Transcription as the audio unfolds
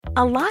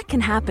A lot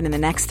can happen in the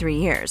next 3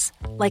 years.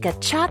 Like a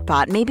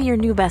chatbot may be your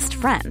new best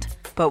friend.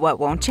 But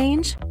what won't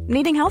change?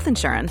 Needing health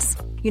insurance.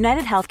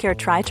 United Healthcare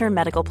Tri-Term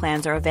Medical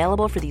Plans are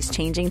available for these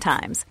changing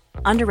times.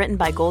 Underwritten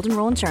by Golden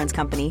Rule Insurance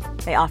Company,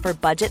 they offer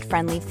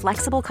budget-friendly,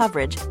 flexible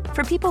coverage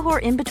for people who are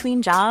in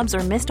between jobs or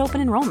missed open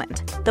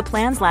enrollment. The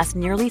plans last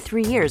nearly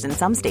 3 years in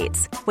some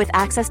states, with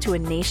access to a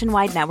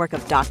nationwide network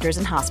of doctors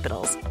and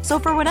hospitals. So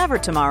for whatever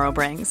tomorrow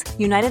brings,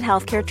 United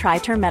Healthcare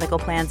Tri-Term Medical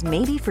Plans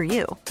may be for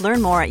you.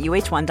 Learn more at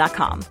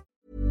uh1.com.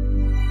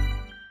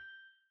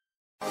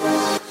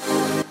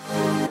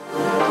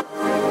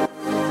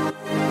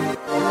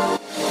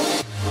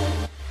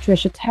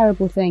 Trish, a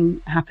terrible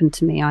thing happened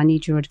to me. I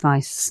need your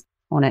advice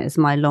on it as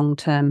my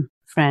long-term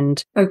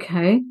friend.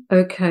 Okay.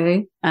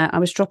 I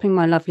was dropping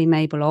my lovely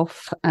Mabel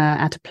off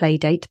at a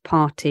playdate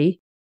party,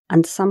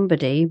 and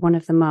somebody, one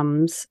of the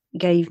mums,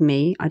 gave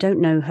me, I don't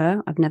know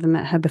her, I've never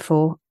met her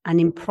before, an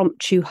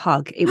impromptu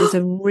hug. It was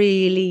a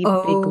really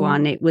big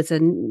one. It was a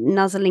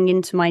nuzzling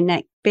into my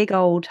neck, big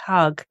old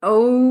hug.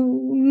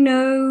 Oh,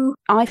 no.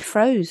 I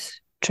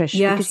froze, Trish,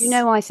 because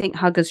I think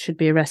huggers should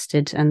be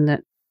arrested and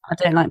that I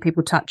don't like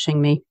people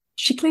touching me.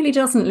 She clearly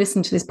doesn't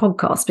listen to this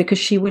podcast because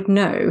she would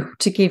know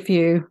to give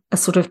you a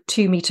sort of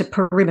 2-meter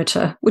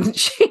perimeter, wouldn't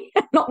she?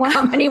 Not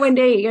come anywhere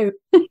near you.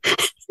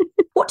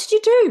 What did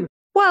you do?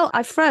 Well,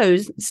 I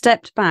froze,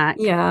 stepped back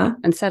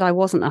and said I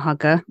wasn't a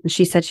hugger. And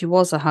she said she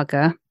was a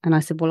hugger. And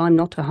I said, well, I'm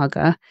not a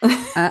hugger.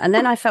 And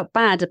then I felt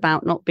bad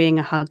about not being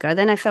a hugger.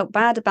 Then I felt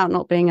bad about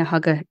not being a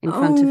hugger in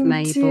front of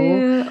Mabel.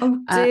 Dear.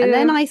 And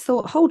then I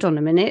thought, hold on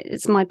a minute,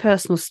 it's my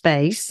personal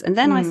space. And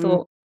then I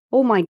thought,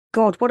 oh my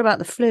God, what about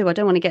the flu? I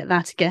don't want to get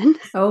that again.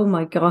 Oh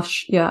my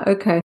gosh. Yeah,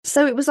 okay.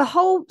 So it was a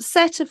whole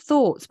set of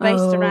thoughts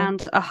based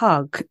around a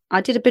hug. I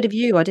did a bit of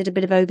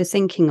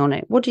overthinking on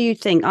it. What do you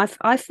think?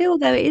 I feel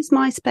though it is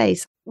my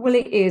space. Well,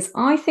 it is.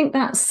 I think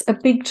that's a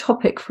big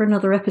topic for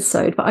another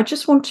episode, but I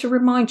just want to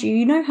remind you,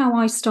 you know how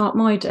I start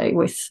my day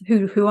with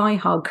who I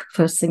hug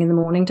first thing in the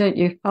morning, don't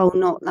you? Oh,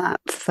 not that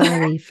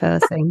furry fur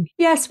thing.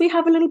 Yes, we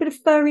have a little bit of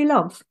furry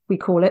love, we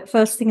call it,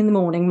 first thing in the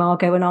morning,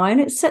 Margot and I, and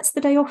it sets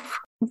the day off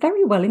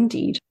very well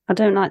indeed. I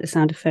don't like the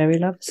sound of fairy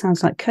love. It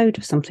sounds like code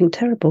for something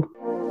terrible.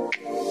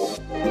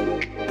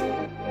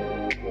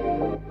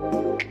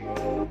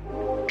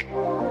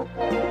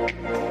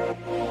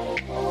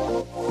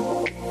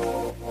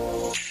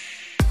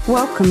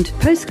 Welcome to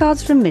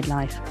Postcards from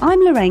Midlife. I'm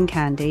Lorraine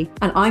Candy.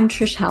 And I'm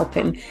Trish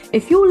Halpin.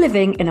 If you're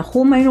living in a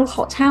hormonal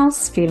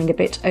hothouse, feeling a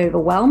bit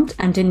overwhelmed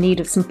and in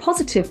need of some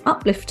positive,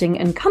 uplifting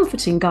and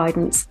comforting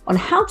guidance on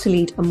how to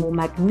lead a more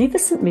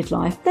magnificent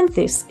midlife, then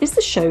this is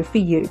the show for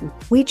you.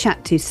 We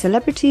chat to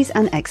celebrities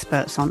and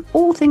experts on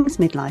all things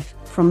midlife,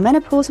 from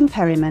menopause and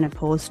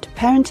perimenopause to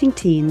parenting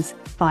teens,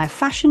 via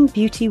fashion,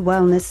 beauty,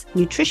 wellness,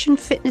 nutrition,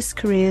 fitness,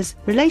 careers,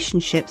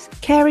 relationships,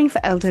 caring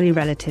for elderly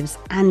relatives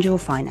and your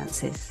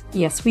finances.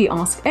 Yes, we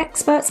ask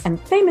experts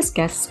and famous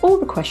guests all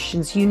the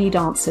questions you need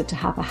answered to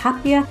have a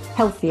happier,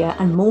 healthier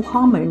and more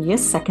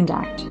harmonious second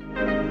act.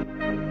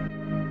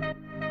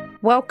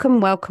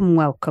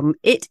 Welcome.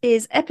 It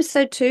is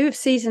episode 2 of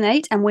season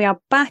 8 and we are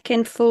back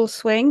in full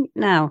swing.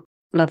 Now,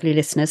 lovely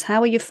listeners,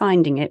 how are you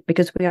finding it?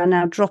 Because we are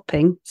now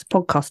dropping, it's a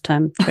podcast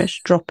term,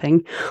 Trish,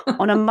 dropping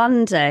on a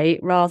Monday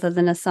rather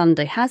than a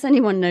Sunday. Has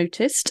anyone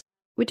noticed?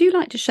 We do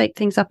like to shake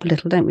things up a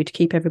little, don't we, to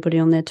keep everybody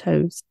on their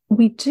toes?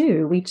 We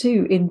do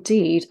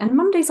indeed. And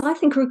Mondays, I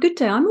think, are a good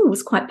day. I'm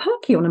always quite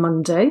perky on a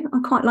Monday. I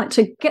quite like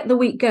to get the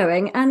week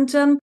going.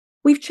 And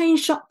we've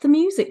changed up the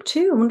music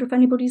too. I wonder if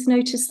anybody's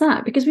noticed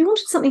that, because we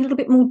wanted something a little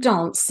bit more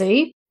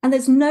dancey. And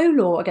there's no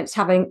law against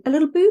having a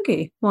little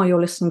boogie while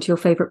you're listening to your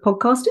favourite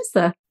podcast, is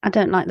there? I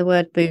don't like the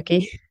word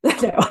boogie. No,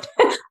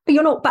 but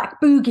you're not back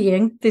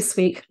boogieing this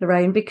week,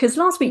 Lorraine, because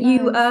last week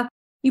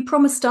you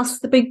promised us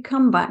the big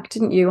comeback,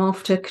 didn't you,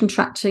 after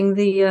contracting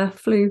the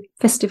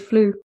festive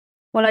flu?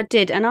 Well, I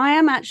did. And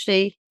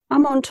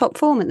I'm on top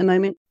form at the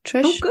moment,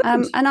 Trish. Oh,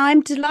 good. And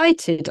I'm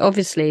delighted,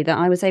 obviously, that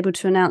I was able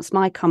to announce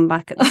my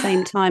comeback at the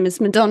same time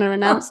as Madonna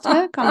announced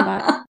her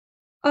comeback.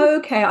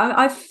 Okay,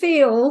 I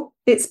feel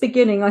it's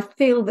beginning. I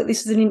feel that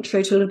this is an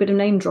intro to a little bit of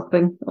name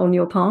dropping on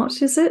your part,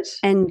 is it?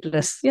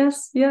 Endless.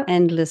 Yes, yeah.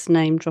 Endless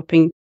name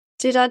dropping.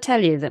 Did I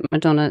tell you that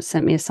Madonna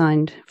sent me a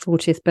signed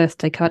 40th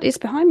birthday card? It's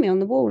behind me on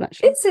the wall,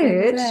 actually. Is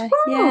it? Oh,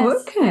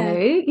 yes.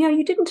 Okay. Yeah,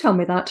 you didn't tell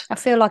me that. I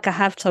feel like I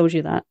have told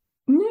you that.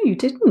 No, you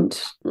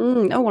didn't.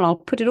 Oh, well, I'll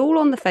put it all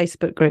on the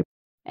Facebook group.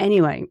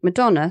 Anyway,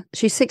 Madonna,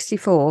 she's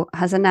 64,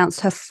 has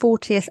announced her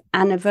 40th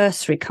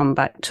anniversary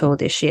comeback tour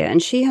this year.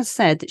 And she has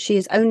said that she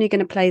is only going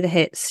to play the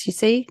hits. You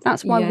see,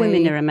 that's why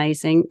women are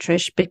amazing,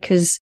 Trish,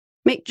 because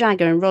Mick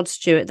Jagger and Rod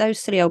Stewart, those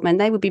silly old men,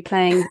 they would be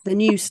playing the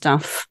new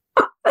stuff.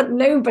 That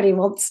nobody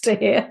wants to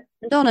hear.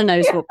 Madonna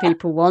knows what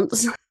people want.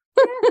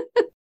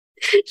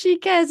 She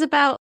cares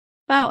about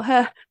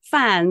her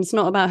fans,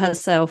 not about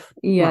herself.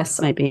 Yes.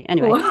 Well, maybe.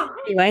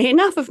 Anyway,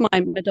 enough of my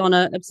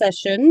Madonna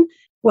obsession.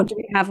 What do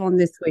we have on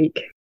this week?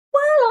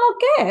 Well,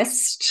 our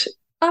guest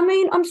I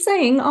mean, I'm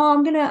saying,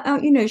 I'm going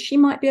to, she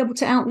might be able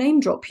to out name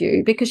drop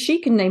you because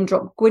she can name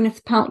drop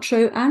Gwyneth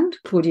Paltrow and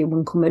Claudia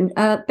Winkleman.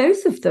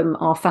 Both of them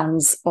are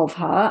fans of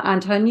her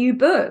and her new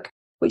book,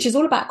 which is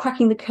all about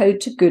cracking the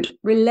code to good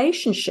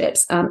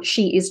relationships.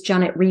 She is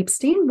Janet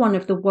Riebstein, one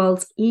of the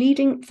world's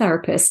leading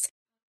therapists.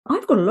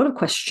 I've got a lot of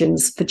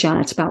questions for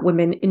Janet about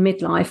women in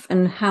midlife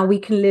and how we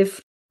can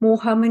live more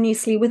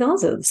harmoniously with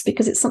others,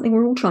 because it's something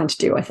we're all trying to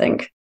do, I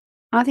think.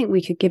 I think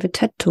we could give a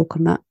TED talk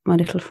on that, my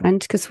little friend,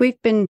 because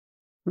we've been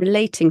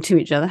relating to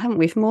each other, haven't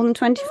we, for more than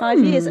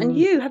 25 years? And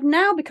you have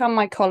now become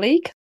my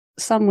colleague.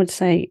 Some would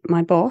say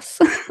my boss,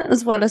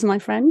 as well as my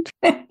friend.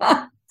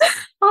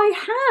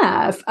 I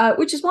have,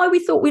 which is why we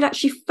thought we'd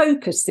actually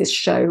focus this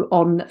show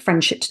on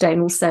friendship today,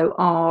 and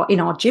also in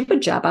our jibber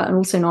jabber, and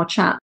also in our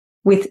chat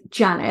with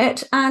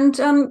Janet. And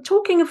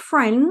talking of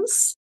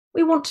friends,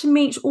 we want to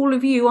meet all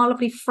of you, our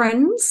lovely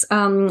friends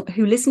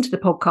who listen to the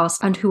podcast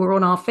and who are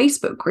on our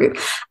Facebook group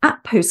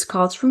at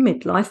Postcards from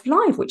Midlife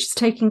Live, which is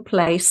taking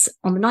place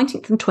on the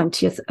 19th and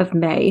 20th of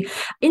May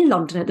in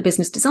London at the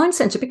Business Design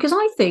Centre, because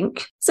I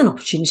think it's an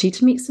opportunity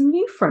to meet some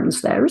new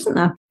friends there, isn't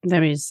there?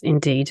 There is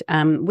indeed.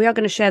 We are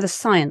going to share the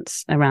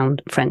science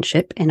around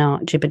friendship in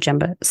our Jibber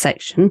Jabber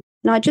section.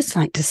 Now, I'd just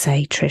like to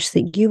say, Trish,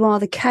 that you are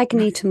the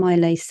Cagney to my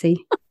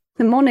Lacey,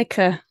 the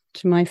Monica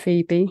to my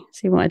Phoebe.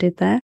 See what I did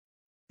there?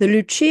 The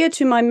Lucia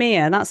to my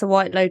Mia. That's a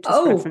White Lotus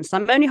reference.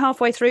 I'm only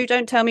halfway through.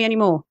 Don't tell me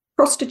anymore.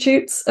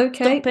 Prostitutes.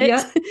 Okay. Stop it.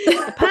 Yeah.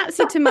 The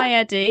Patsy to my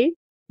Eddie.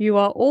 You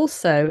are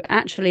also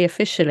actually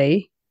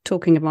officially,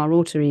 talking of our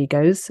alter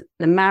egos,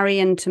 the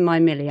Marion to my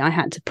Millie. I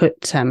had to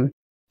put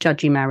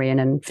Judgy Marion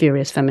and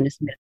Furious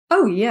Feminist Millie.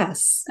 Oh,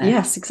 yes.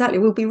 Yes, exactly.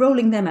 We'll be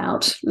rolling them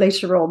out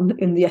later on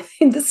in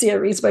the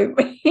series, won't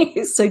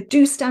we? So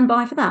do stand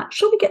by for that.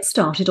 Shall we get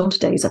started on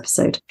today's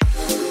episode?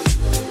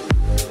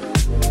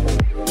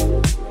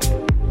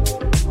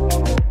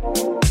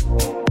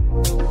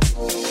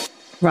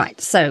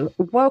 Right, so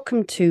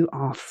welcome to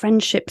our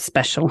friendship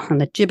special and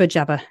the Jibber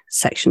Jabber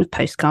section of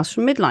Postcards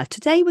from Midlife.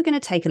 Today we're going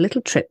to take a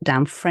little trip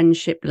down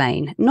friendship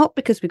lane, not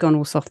because we've gone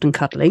all soft and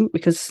cuddly,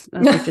 because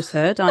as we've just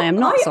heard, I am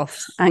not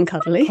soft and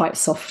cuddly. Quite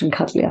soft and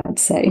cuddly, I'd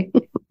say.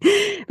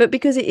 But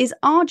because it is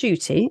our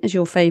duty as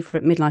your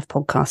favourite midlife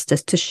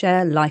podcasters to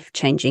share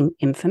life-changing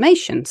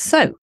information.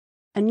 So,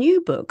 a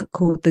new book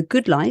called The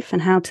Good Life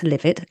and How to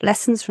Live It,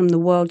 Lessons from the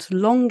World's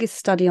Longest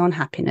Study on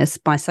Happiness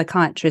by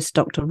psychiatrists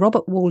Dr.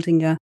 Robert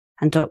Waldinger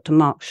and Dr.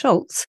 Mark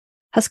Schultz,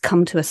 has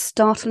come to a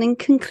startling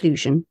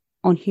conclusion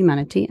on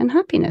humanity and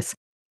happiness.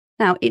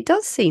 Now, it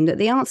does seem that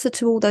the answer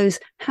to all those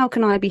how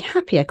can I be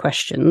happier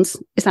questions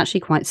is actually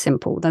quite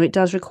simple, though it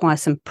does require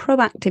some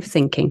proactive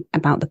thinking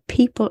about the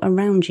people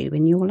around you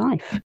in your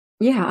life.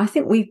 Yeah, I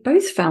think we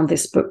both found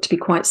this book to be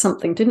quite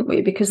something, didn't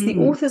we? Because the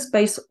authors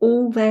base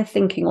all their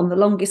thinking on the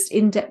longest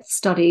in-depth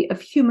study of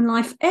human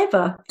life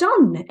ever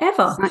done,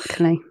 ever.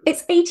 Exactly.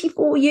 It's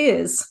 84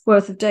 years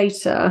worth of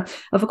data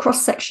of a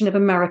cross-section of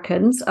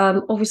Americans.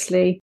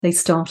 Obviously, they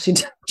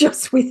started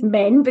just with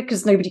men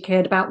because nobody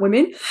cared about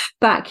women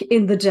back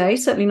in the day,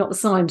 certainly not the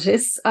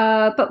scientists.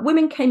 But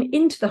women came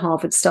into the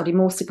Harvard study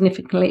more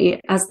significantly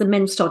as the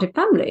men started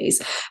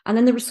families. And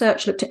then the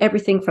research looked at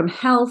everything from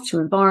health to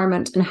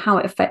environment and how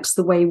it affects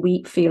the way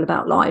we feel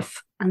about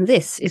life. And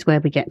this is where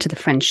we get to the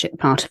friendship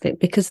part of it,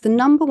 because the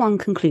number one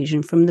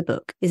conclusion from the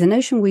book is a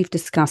notion we've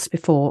discussed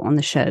before on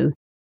the show.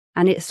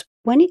 And it's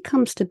when it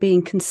comes to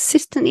being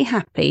consistently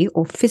happy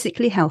or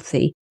physically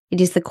healthy,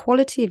 it is the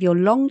quality of your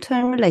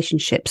long-term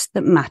relationships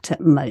that matter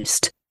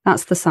most.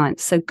 That's the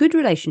science. So good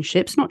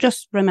relationships, not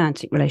just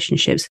romantic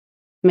relationships,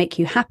 make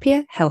you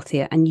happier,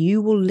 healthier, and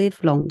you will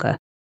live longer.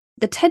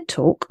 The TED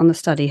Talk on the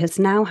study has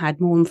now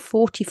had more than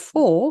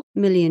 44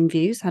 million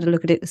views. I had a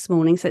look at it this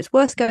morning, so it's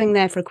worth going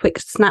there for a quick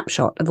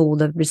snapshot of all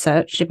the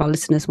research if our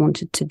listeners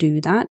wanted to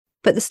do that.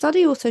 But the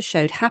study also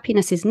showed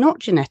happiness is not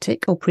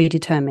genetic or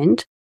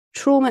predetermined.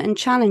 Trauma and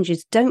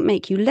challenges don't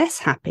make you less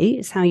happy.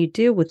 It's how you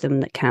deal with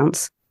them that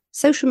counts.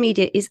 Social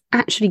media is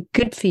actually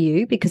good for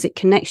you because it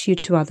connects you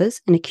to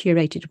others in a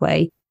curated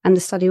way. And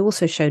the study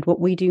also showed what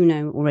we do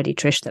know already,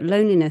 Trish, that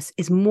loneliness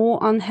is more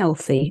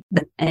unhealthy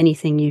than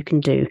anything you can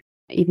do.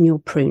 Even your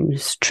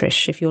prunes,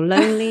 Trish. If you're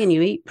lonely and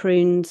you eat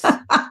prunes,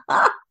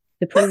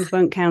 the prunes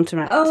won't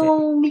counteract it.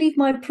 Oh, leave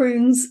my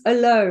prunes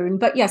alone.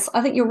 But yes,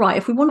 I think you're right.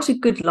 If we want a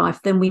good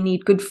life, then we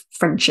need good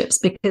friendships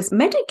because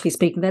medically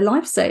speaking, they're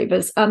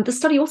lifesavers. The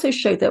study also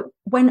showed that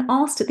when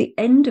asked at the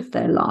end of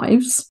their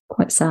lives,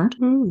 quite sad,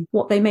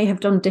 what they may have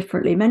done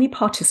differently, many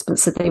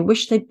participants said they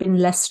wish they'd been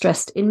less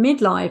stressed in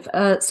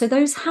midlife. So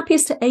those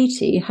happiest at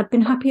 80 had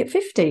been happy at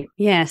 50.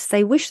 Yes,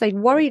 they wish they'd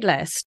worried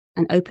less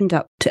and opened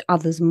up to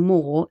others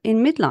more in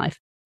midlife.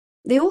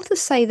 The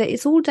authors say that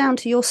it's all down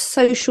to your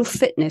social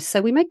fitness. So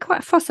we make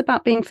quite a fuss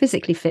about being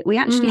physically fit. We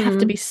actually have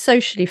to be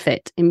socially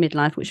fit in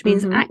midlife, which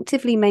means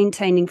actively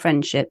maintaining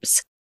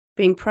friendships,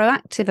 being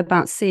proactive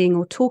about seeing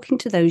or talking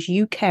to those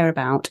you care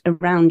about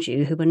around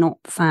you who are not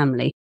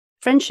family.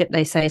 Friendship,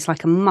 they say, is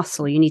like a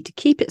muscle. You need to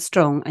keep it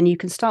strong and you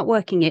can start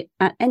working it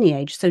at any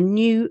age. So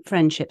new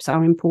friendships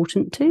are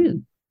important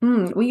too.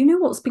 Well, you know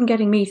what's been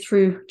getting me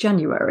through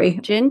January?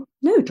 Gin?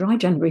 No, dry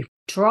January.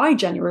 Dry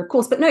January, of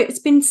course. But no, it's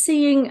been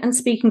seeing and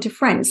speaking to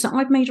friends. So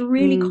I've made a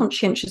really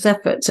conscientious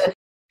effort to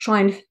try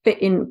and fit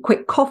in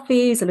quick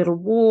coffees, a little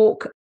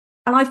walk.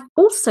 And I've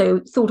also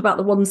thought about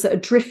the ones that are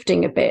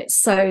drifting a bit.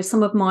 So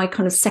some of my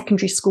kind of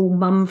secondary school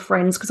mum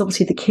friends, because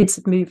obviously the kids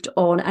have moved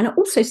on, and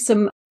also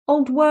some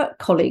old work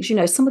colleagues,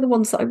 some of the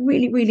ones that I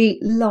really, really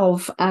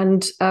love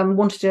and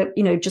wanted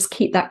to, just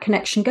keep that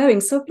connection going.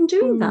 So I've been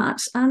doing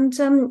that. And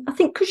I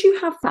think because you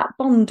have that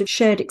bond of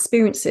shared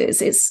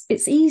experiences,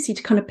 it's easy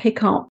to kind of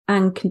pick up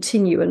and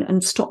continue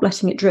and stop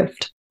letting it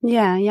drift.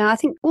 Yeah. I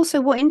think also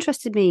what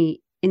interested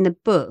me in the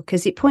book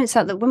is it points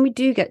out that when we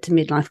do get to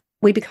midlife,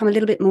 we become a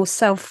little bit more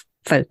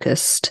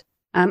self-focused.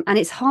 And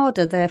it's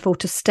harder, therefore,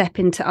 to step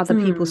into other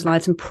people's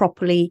lives and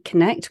properly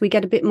connect. We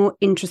get a bit more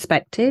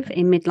introspective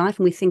in midlife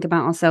and we think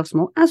about ourselves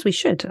more, as we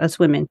should as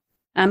women.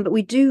 But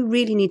we do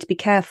really need to be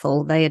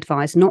careful, they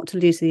advise, not to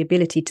lose the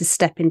ability to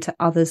step into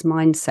others'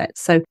 mindsets.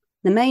 So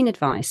the main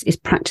advice is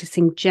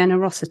practicing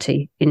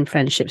generosity in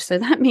friendships. So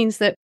that means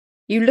that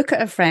you look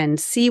at a friend,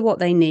 see what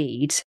they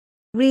need,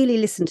 really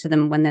listen to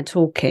them when they're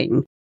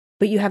talking,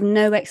 but you have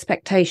no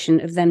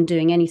expectation of them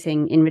doing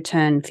anything in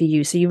return for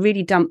you. So you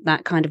really dump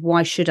that kind of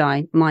why should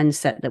I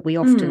mindset that we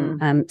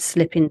often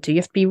slip into. You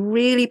have to be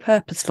really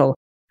purposeful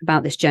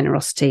about this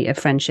generosity of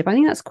friendship. I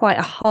think that's quite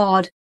a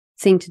hard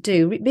thing to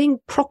do, being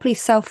properly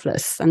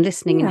selfless and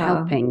listening and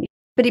helping.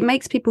 But it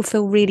makes people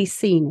feel really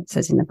seen, it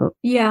says in the book.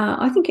 Yeah,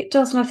 I think it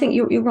does. And I think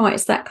you're right.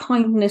 It's that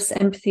kindness,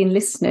 empathy and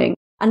listening.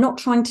 And not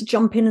trying to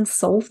jump in and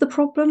solve the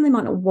problem. They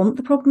might not want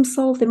the problem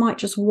solved. They might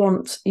just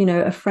want,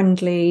 a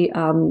friendly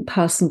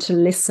person to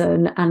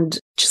listen and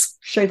just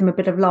show them a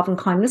bit of love and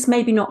kindness.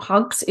 Maybe not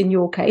hugs in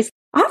your case.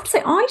 I have to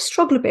say, I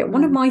struggle a bit.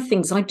 One of my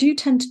things, I do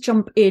tend to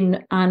jump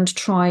in and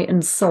try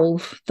and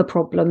solve the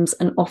problems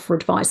and offer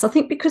advice. I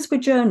think because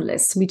we're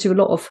journalists, we do a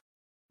lot of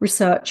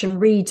research and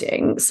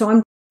reading. So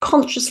I'm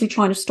consciously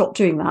trying to stop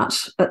doing that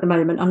at the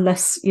moment,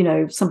 unless,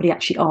 somebody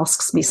actually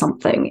asks me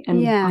something.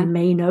 And I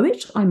may know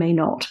it, I may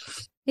not.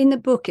 In the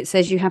book, it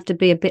says you have to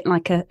be a bit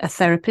like a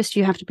therapist.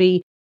 You have to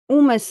be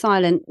almost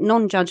silent,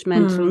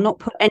 non-judgmental, not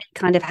put any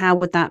kind of how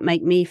would that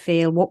make me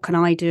feel? What can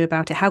I do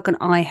about it? How can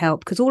I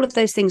help? Because all of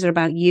those things are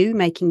about you,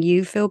 making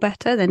you feel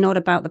better. They're not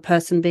about the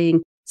person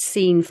being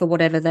seen for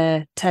whatever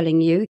they're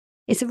telling you.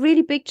 It's a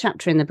really big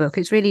chapter in the book.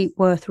 It's really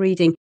worth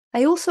reading.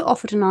 They also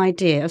offered an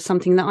idea of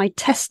something that I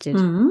tested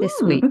this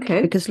week.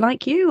 Because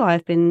like you,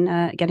 I've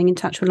been getting in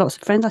touch with lots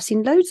of friends. I've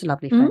seen loads of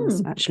lovely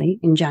friends, actually,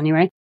 in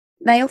January.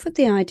 They offered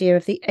the idea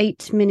of the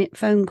 8-minute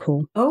phone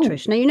call,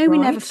 Trish. Now, we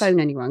never phone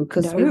anyone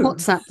because we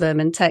WhatsApp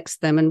them and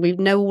text them and we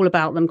know all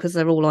about them because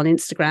they're all on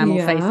Instagram or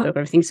Facebook or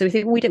everything. So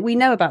we think we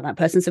know about that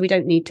person, so we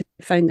don't need to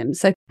phone them.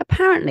 So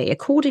apparently,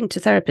 according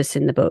to therapists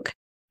in the book,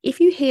 if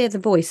you hear the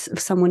voice of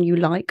someone you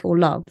like or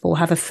love or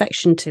have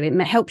affection to, it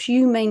helps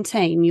you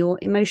maintain your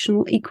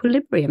emotional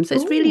equilibrium. So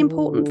it's really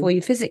important for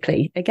you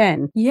physically,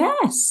 again.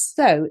 Yes.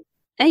 So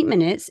 8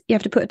 minutes, you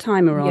have to put a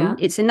timer on.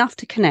 It's enough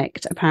to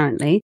connect,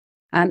 apparently.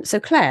 So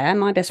Claire,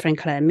 my best friend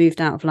Claire,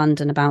 moved out of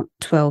London about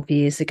 12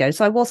 years ago.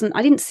 So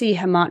I didn't see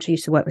her much. I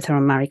used to work with her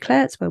on Marie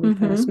Claire. That's where we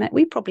first met.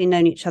 We've probably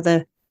known each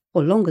other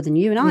longer than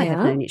you and I have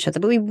known each other,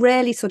 but we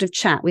rarely sort of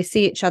chat. We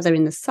see each other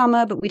in the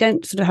summer, but we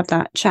don't sort of have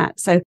that chat.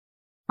 So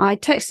I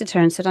texted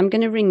her and said, I'm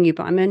going to ring you,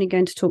 but I'm only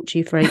going to talk to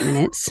you for 8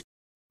 minutes.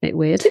 Bit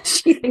weird.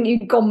 She think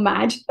you'd gone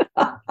mad.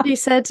 She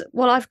said,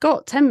 well, I've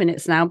got 10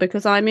 minutes now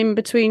because I'm in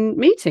between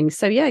meetings.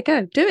 So yeah,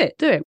 go, do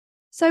it.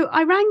 So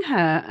I rang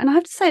her, and I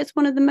have to say it's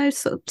one of the most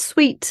sort of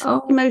sweet,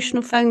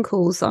 emotional phone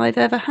calls I've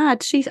ever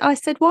had. I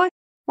said, why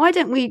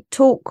don't we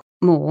talk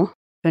more?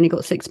 I've only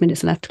got 6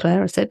 minutes left,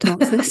 Claire, I said, to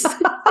answer this.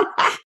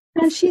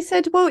 And she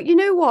said, well, you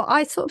know what?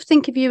 I sort of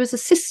think of you as a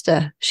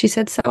sister. She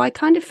said, so I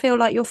kind of feel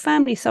like your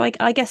family. So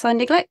I guess I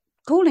neglect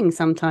calling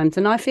sometimes,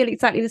 and I feel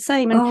exactly the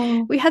same.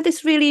 And we had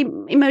this really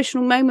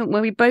emotional moment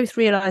where we both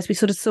realised we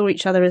sort of saw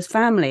each other as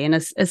family and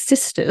as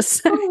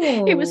sisters.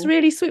 It was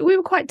really sweet. We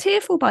were quite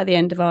tearful by the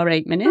end of our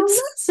 8 minutes.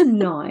 Oh, that's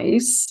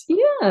nice.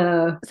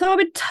 Yeah. So I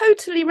would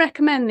totally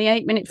recommend the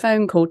 8-minute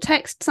phone call.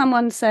 Text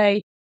someone,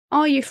 say,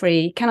 are you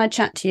free? Can I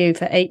chat to you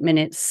for 8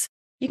 minutes?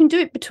 You can do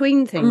it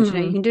between things.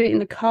 You can do it in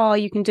the car.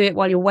 You can do it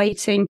while you're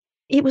waiting.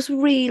 It was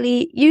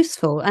really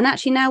useful. And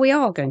actually now we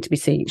are going to be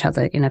seeing each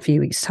other in a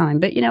few weeks' time.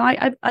 But,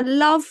 I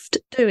loved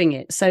doing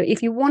it. So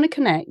if you want to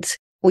connect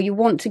or you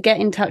want to get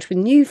in touch with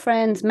new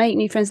friends, make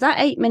new friends, that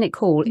 8-minute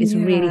call is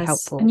really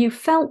helpful. And you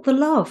felt the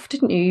love,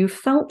 didn't you? You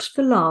felt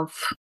the love.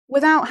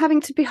 Without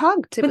having to be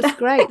hugged. It was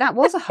great. That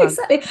was a hug.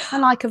 Exactly.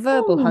 And like a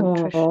verbal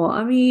hug, Trish.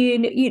 I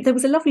mean, there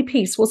was a lovely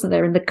piece, wasn't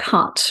there, in the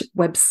Cut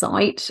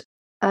website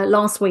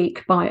last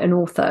week by an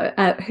author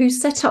who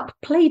set up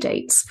play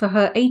dates for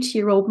her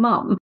 80-year-old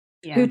mum.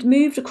 Who'd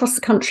moved across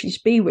the country to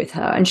be with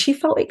her, and she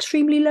felt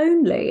extremely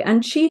lonely.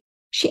 And she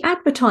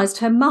advertised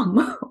her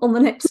mum on the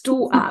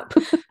Nextdoor app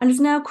and has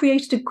now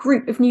created a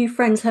group of new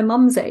friends her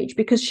mum's age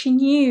because she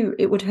knew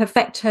it would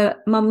affect her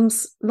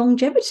mum's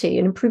longevity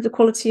and improve the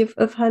quality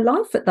of her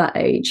life at that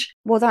age.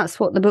 Well, that's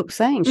what the book's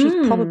saying.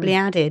 She's probably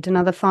added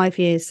another 5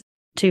 years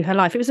to her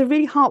life. It was a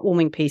really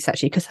heartwarming piece,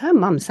 actually, because her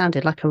mum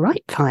sounded like a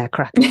right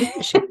firecracker,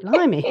 didn't she?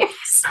 Blimey.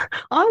 Yes.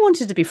 I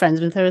wanted to be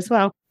friends with her as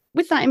well.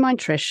 With that in mind,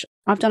 Trish,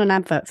 I've done an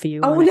advert for you.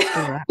 Oh,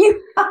 no,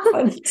 you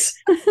haven't.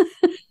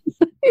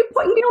 You're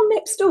putting me on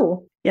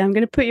Nextdoor. Yeah, I'm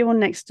going to put you on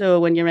Nextdoor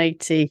when you're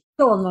 80.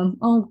 Go on, then.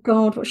 Oh,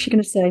 God, what's she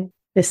going to say?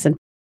 Listen,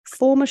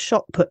 former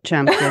shot put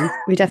champion,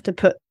 we'd have to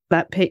put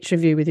that picture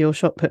of you with your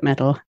shot put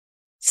medal,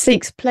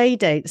 seeks play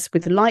dates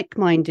with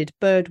like-minded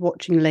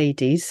bird-watching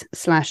ladies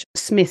 /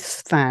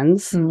 Smiths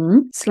fans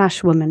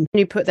 / women.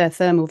 You put their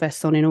thermal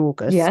vests on in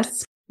August.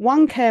 Yes.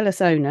 One careless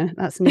owner,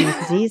 that's me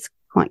because he's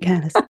quite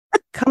careless,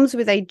 comes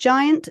with a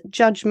giant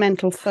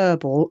judgmental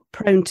furball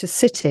prone to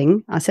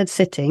sitting, I said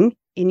sitting,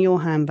 in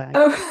your handbag.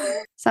 Oh.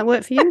 Does that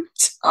work for you?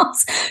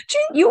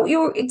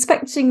 You're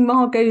expecting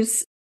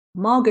Margot's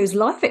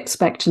life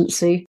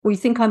expectancy, or you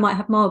think I might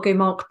have Margot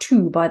Mark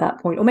II by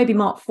that point, or maybe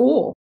Mark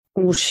IV?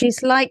 Oh,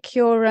 she's like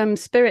your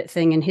spirit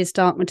thing in His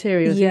Dark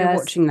Materials. Yes. You're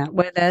watching that,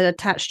 where they're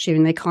attached to you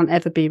and they can't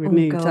ever be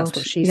removed. Oh, that's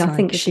what she's like. I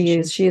think she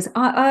is. She is.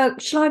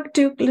 Shall I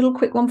do a little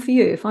quick one for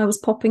you if I was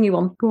popping you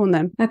on? Go on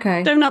then.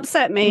 Okay. Don't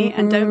upset me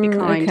and don't be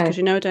kind, because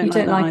you know I don't like that.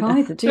 You don't like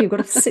either, do you? You've got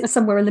to sit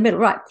somewhere in the middle.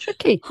 Right.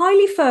 Tricky.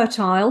 Highly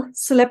fertile,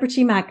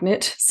 celebrity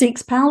magnet,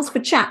 seeks pals for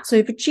chats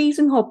over cheese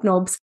and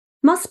hobnobs,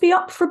 must be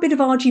up for a bit of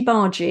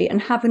argy-bargy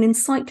and have an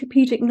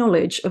encyclopedic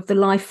knowledge of the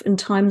life and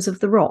times of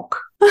the Rock.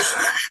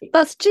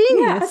 That's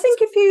genius. Yeah, I think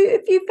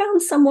if you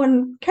found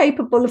someone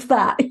capable of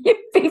that, you'd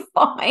be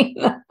fine.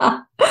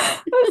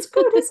 That's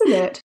good, isn't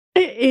it?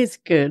 It is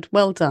good.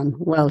 Well done.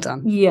 Well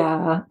done.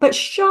 Yeah. But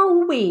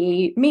shall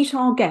we meet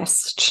our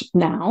guest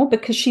now?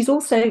 Because she's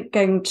also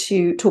going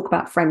to talk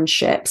about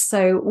friendships.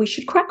 So we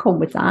should crack on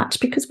with that,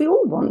 because we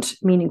all want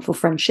meaningful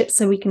friendships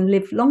so we can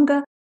live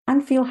longer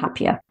and feel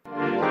happier.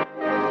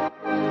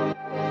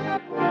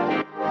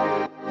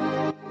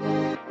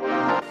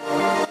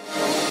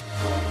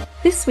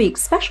 This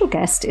week's special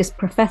guest is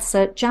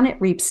Professor Janet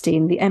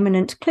Riebstein, the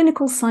eminent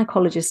clinical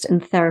psychologist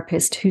and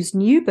therapist whose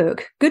new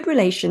book, Good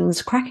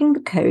Relations: Cracking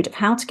the Code of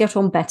How to Get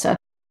On Better,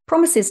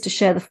 promises to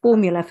share the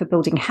formula for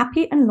building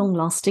happy and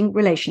long-lasting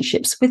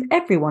relationships with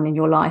everyone in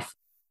your life.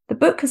 The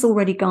book has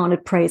already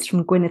garnered praise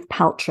from Gwyneth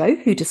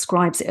Paltrow, who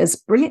describes it as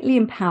brilliantly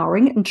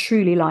empowering and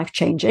truly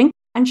life-changing,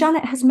 and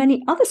Janet has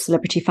many other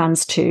celebrity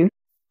fans too.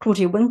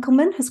 Claudia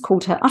Winkleman has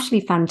called her utterly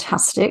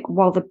fantastic,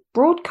 while the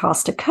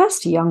broadcaster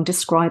Kirsty Young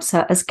describes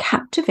her as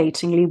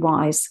captivatingly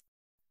wise.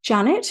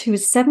 Janet, who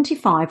is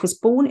 75, was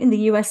born in the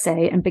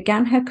USA and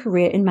began her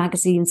career in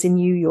magazines in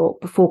New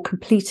York before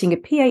completing a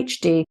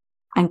PhD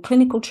and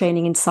clinical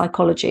training in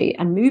psychology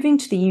and moving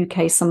to the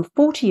UK some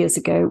 40 years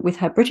ago with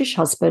her British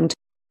husband,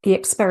 the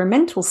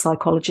experimental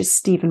psychologist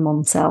Stephen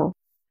Monsell.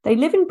 They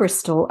live in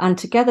Bristol, and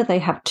together they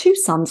have 2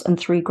 sons and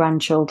 3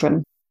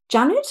 grandchildren.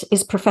 Janet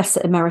is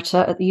Professor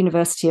Emerita at the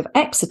University of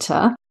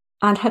Exeter,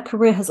 and her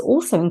career has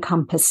also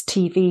encompassed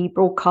TV,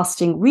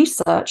 broadcasting,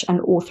 research, and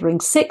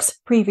authoring 6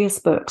 previous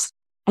books.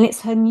 And it's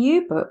her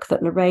new book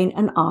that Lorraine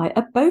and I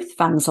are both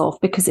fans of,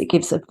 because it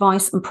gives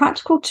advice and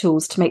practical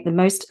tools to make the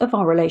most of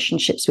our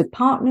relationships with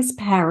partners,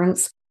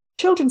 parents,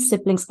 children,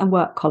 siblings, and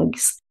work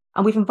colleagues.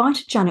 And we've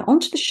invited Janet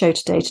onto the show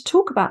today to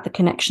talk about the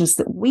connections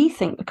that we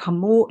think become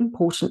more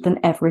important than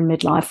ever in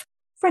midlife: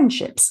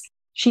 friendships.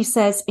 She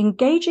says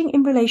engaging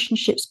in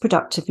relationships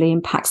productively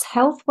impacts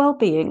health,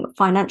 well-being,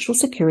 financial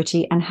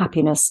security, and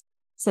happiness.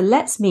 So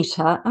let's meet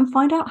her and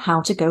find out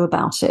how to go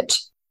about it.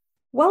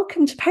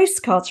 Welcome to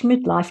Postcards from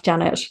Midlife,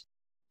 Janet.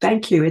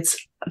 Thank you.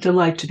 It's a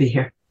delight to be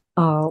here.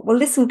 Oh, well,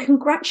 listen,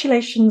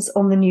 congratulations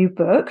on the new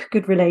book,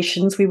 Good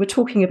Relations. We were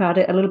talking about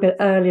it a little bit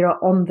earlier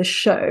on the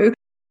show.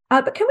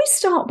 But can we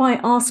start by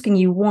asking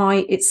you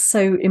why it's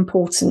so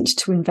important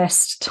to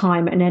invest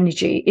time and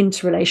energy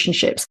into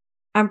relationships?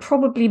 And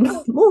probably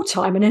more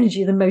time and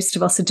energy than most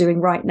of us are doing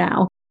right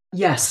now.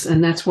 Yes,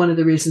 and that's one of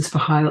the reasons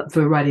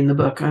for writing the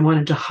book. I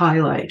wanted to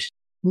highlight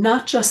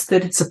not just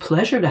that it's a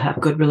pleasure to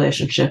have good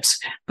relationships,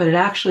 but it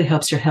actually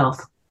helps your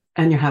health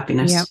and your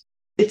happiness. Yep.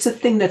 It's a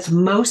thing that's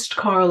most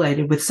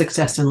correlated with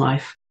success in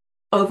life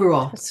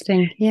overall.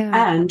 Interesting,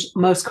 yeah. And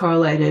most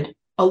correlated,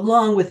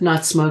 along with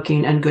not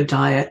smoking and good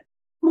diet,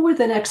 more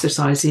than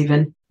exercise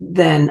even,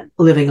 than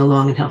living a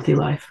long and healthy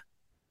life.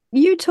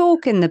 You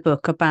talk in the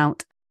book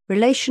about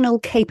relational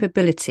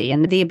capability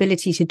and the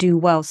ability to do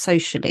well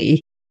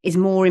socially is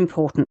more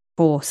important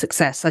for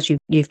success, as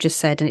you've just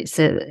said, and it's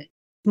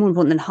more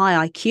important than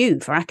high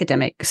IQ for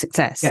academic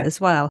success as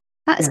well.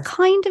 That's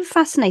kind of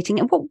fascinating.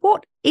 And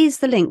what is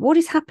the link? What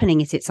is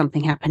happening? Is it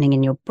something happening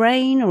in your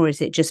brain, or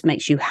is it just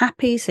makes you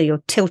happy, so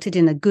you're tilted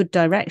in a good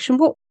direction?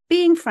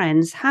 Being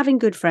friends, having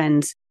good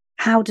friends,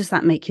 how does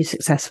that make you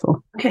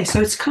successful? Okay, so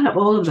it's kind of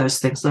all of those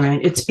things,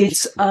 Lorraine.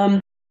 It's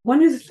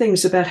one of the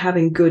things about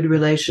having good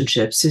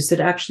relationships is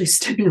that it actually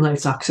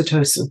stimulates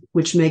oxytocin,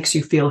 which makes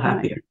you feel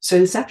happier. So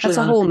it's actually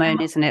that's a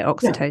hormone, isn't it?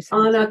 Oxytocin. Yeah,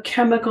 on a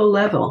chemical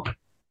level,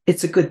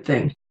 it's a good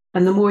thing.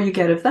 And the more you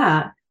get of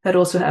that, that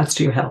also adds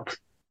to your health.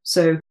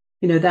 So,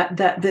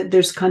 that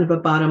there's kind of a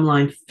bottom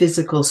line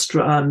physical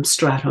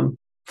stratum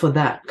for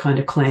that kind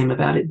of claim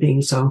about it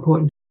being so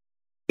important.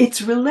 It's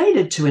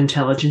related to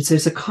intelligence.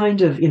 There's a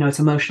kind of, it's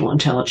emotional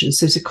intelligence.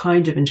 There's a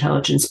kind of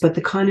intelligence, but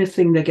the kind of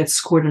thing that gets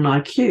scored on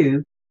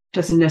IQ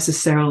doesn't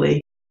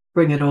necessarily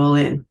bring it all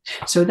in.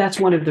 So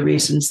that's one of the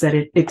reasons that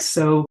it's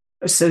so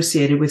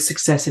associated with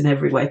success in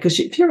every way.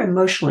 Because if you're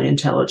emotionally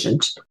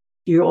intelligent,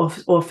 you're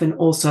often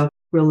also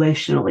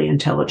relationally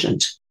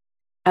intelligent.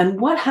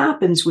 And what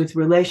happens with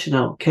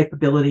relational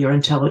capability or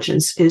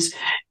intelligence is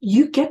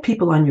you get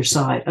people on your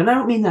side. And I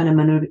don't mean that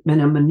in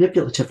a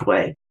manipulative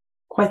way,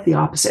 quite the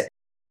opposite.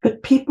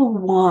 But people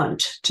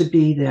want to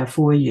be there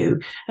for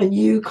you. And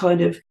you kind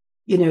of,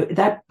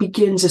 that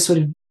begins a sort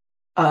of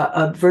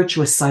a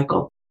virtuous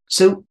cycle.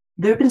 So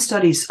there have been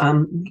studies,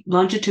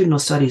 longitudinal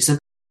studies of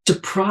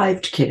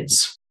deprived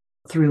kids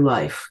through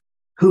life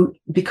who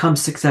become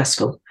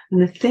successful. And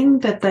the thing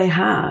that they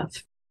have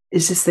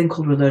is this thing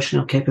called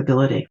relational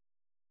capability.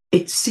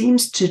 It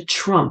seems to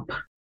trump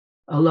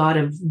a lot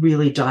of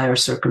really dire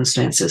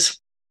circumstances.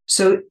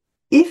 So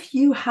if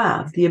you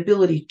have the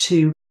ability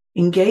to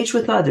engage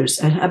with others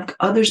and have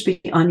others be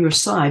on your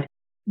side,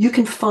 you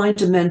can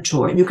find a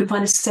mentor, and you can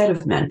find a set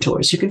of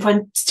mentors. You can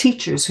find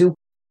teachers who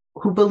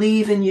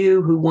believe in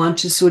you, who want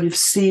to sort of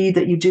see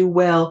that you do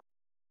well.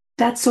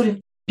 That sort of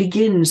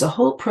begins a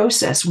whole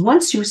process.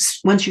 Once you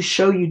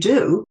show you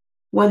do,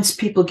 once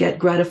people get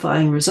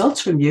gratifying results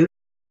from you,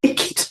 it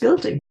keeps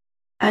building.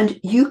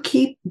 And you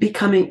keep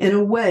becoming, in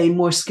a way,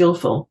 more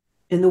skillful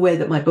in the way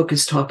that my book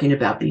is talking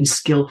about being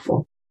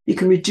skillful. You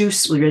can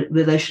reduce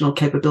relational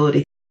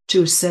capability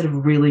to a set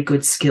of really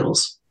good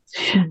skills.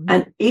 Mm-hmm.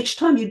 And each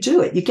time you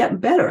do it, you get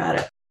better at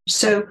it.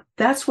 So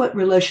that's what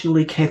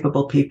relationally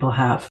capable people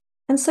have.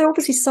 And so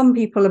obviously some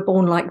people are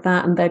born like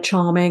that and they're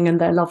charming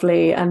and they're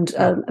lovely, and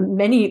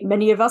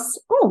many of us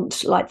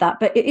aren't like that.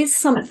 But it is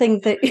something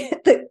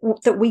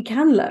that we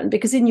can learn,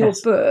 because in your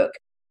book,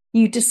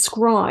 you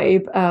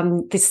describe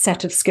this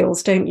set of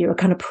skills, don't you? A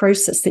kind of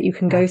process that you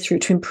can go through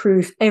to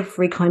improve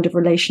every kind of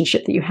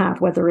relationship that you have,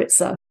 whether it's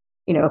a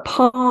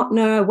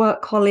partner,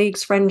 work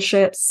colleagues,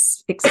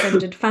 friendships,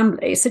 extended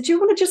family. So do you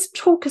want to just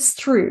talk us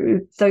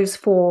through those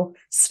 4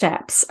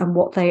 steps and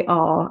what they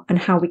are and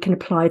how we can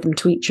apply them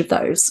to each of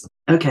those?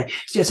 Okay.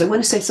 Yes, I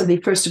want to say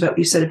something first about what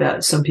you said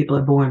about some people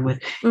are born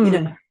with.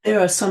 There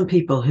are some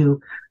people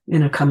who,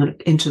 come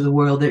into the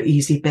world, they're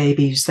easy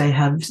babies. They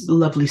have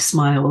lovely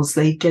smiles.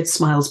 They get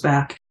smiles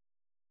back.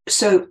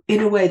 So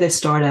in a way, they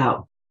start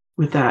out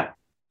with that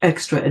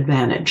extra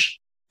advantage.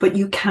 But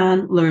you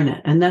can learn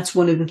it. And that's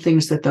one of the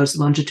things that those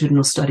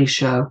longitudinal studies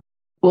show.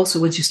 Also,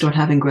 once you start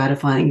having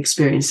gratifying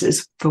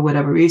experiences, for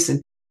whatever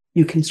reason,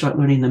 you can start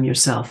learning them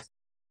yourself.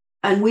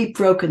 And we've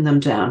broken them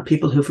down,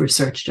 people who've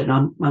researched it.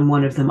 I'm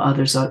one of them.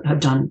 Others have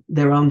done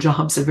their own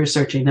jobs of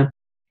researching them,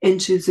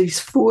 into these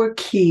 4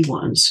 key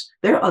ones.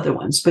 There are other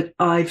ones, but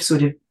I've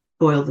sort of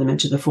boiled them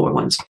into the 4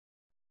 ones.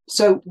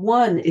 So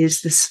one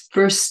is this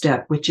first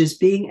step, which is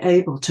being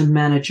able to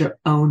manage your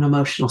own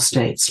emotional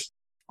states.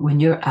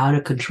 When you're out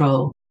of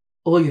control,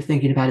 all you're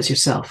thinking about is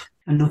yourself.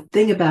 And the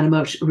thing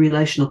about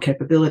relational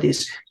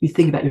capabilities, you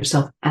think about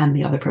yourself and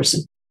the other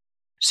person.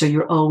 So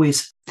you're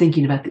always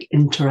thinking about the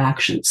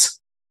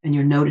interactions and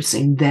you're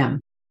noticing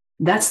them.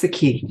 That's the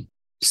key.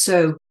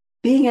 So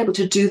being able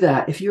to do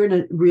that, if you're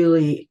in a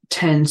really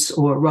tense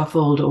or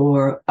ruffled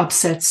or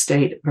upset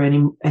state for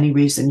any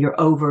reason,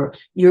 you're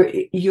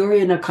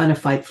in a kind of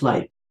fight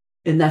flight.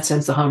 In that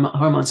sense, the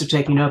hormones are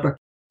taking over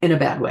in a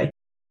bad way.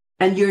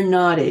 And you're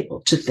not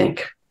able to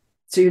think.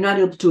 So you're not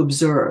able to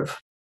observe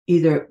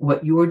either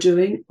what you're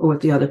doing or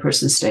what the other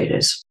person's state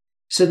is.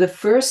 So the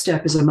first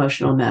step is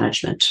emotional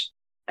management.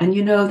 And,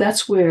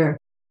 that's where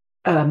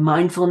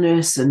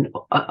mindfulness and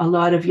a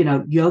lot of,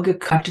 yoga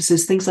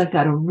practices, things like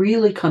that are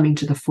really coming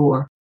to the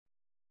fore.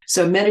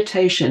 So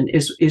meditation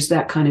is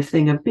that kind of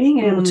thing of being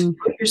able to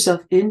put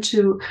yourself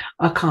into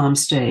a calm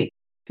state.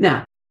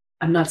 Now,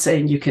 I'm not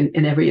saying you can,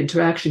 in every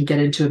interaction, get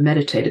into a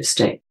meditative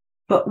state.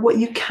 But what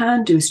you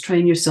can do is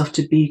train yourself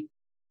to be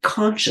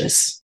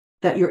conscious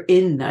that you're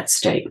in that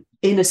state,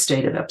 in a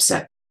state of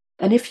upset.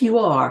 And if you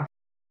are,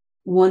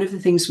 one of the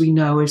things we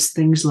know is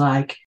things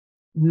like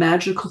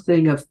magical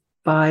thing of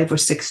 5 or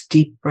 6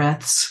 deep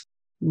breaths.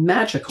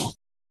 Magical.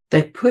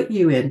 They put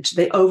you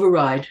they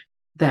override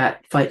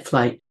that fight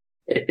flight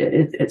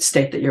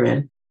state that you're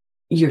in.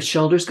 Your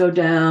shoulders go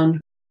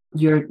down,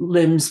 your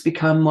limbs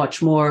become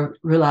much more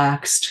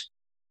relaxed,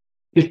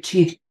 your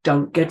teeth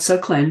don't get so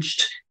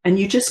clenched, and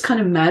you just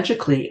kind of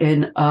magically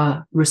in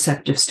a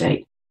receptive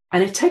state.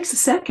 And it takes a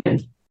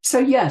second. So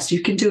yes,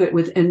 you can do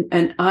it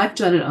and I've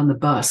done it on the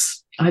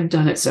bus. I've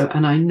done it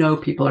and I know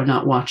people are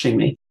not watching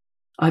me.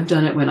 I've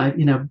done it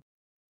when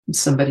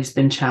somebody's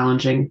been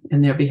challenging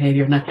in their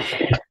behavior. And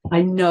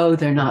I know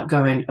they're not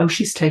going, oh,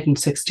 she's taking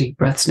 6 deep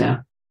breaths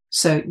now.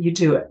 So you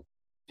do it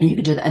and you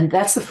can do that. And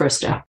that's the first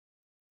step.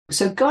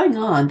 So going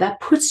on,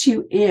 that puts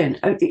you in,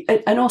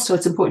 and also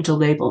it's important to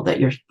label that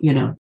you're,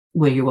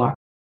 where you are.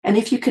 And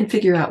if you can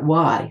figure out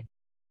why,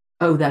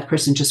 oh, that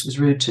person just was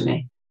rude to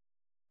me.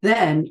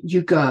 Then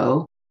you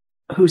go,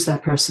 who's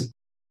that person?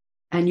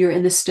 And you're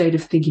in the state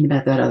of thinking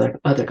about that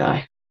other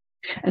guy.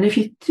 And if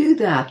you do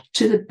that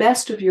to the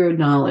best of your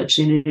knowledge,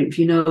 and if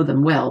you know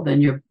them well,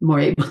 then you're more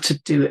able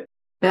to do it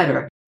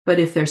better. But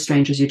if they're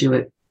strangers, you do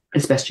it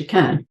as best you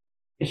can.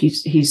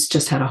 He's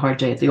just had a hard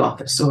day at the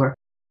office, or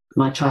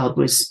my child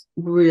was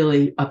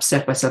really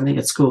upset by something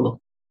at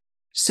school.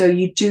 So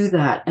you do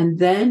that, and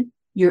then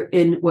you're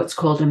in what's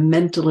called a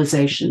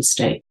mentalization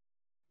state.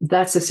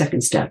 That's the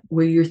second step,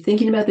 where you're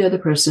thinking about the other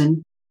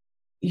person.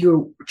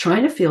 You're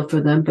trying to feel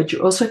for them, but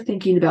you're also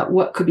thinking about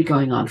what could be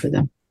going on for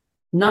them,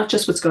 not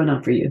just what's going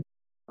on for you.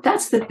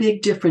 That's the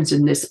big difference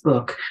in this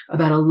book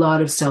about a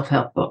lot of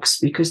self-help books,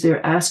 because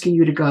they're asking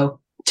you to go,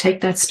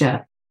 take that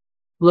step,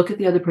 look at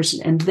the other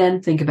person, and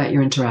then think about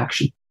your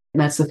interaction.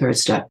 And that's the third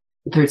step,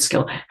 the third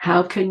skill.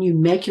 How can you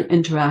make your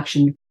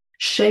interaction,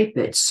 shape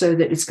it so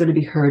that it's going to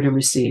be heard and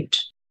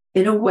received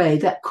in a way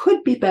that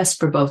could be best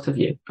for both of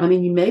you? I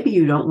mean, maybe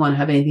you don't want to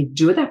have anything to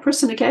do with that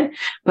person again,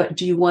 but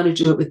do you want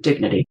to do it with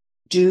dignity?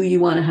 Do you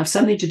want to have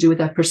something to do with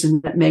that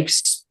person that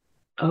makes,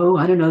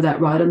 that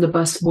ride on the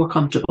bus more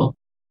comfortable?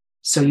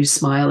 So you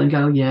smile and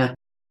go, yeah,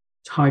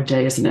 it's a hard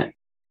day, isn't it?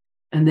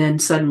 And then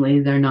suddenly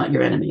they're not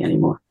your enemy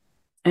anymore.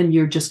 And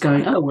you're just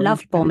going,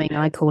 love bombing,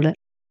 I call it.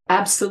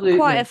 Absolutely.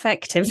 Quite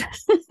effective.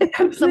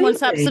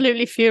 Someone's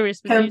absolutely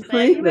furious with you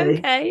saying,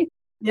 okay.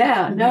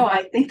 Yeah, no,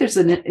 I think there's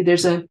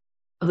a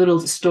little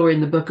story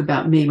in the book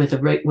about me with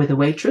a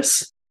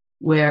waitress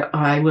where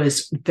I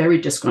was very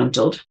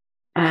disgruntled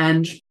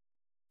and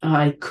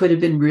I could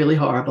have been really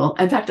horrible.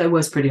 In fact, I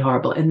was pretty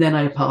horrible. And then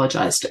I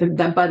apologized. And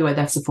then, by the way,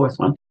 that's the fourth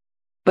one.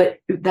 But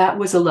that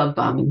was a love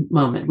bombing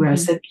moment where I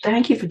said,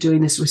 thank you for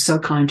doing this. It was so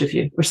kind of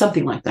you, or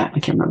something like that. I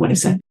can't remember what I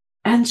said.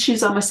 And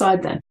she's on my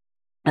side then.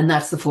 And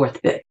that's the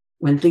fourth bit.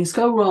 When things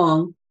go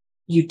wrong,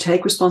 you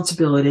take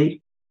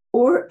responsibility.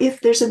 Or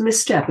if there's a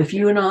misstep, if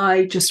you and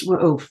I just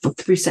were,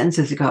 3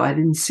 sentences ago, I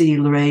didn't see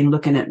Lorraine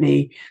looking at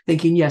me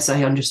thinking, yes,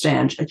 I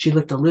understand. And she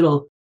looked a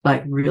little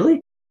like, really?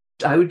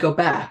 I would go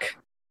back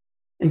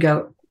and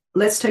go,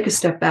 let's take a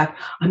step back.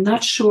 I'm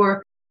not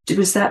sure. Did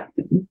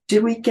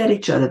we get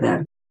each other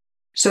then?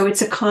 So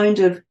it's a kind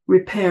of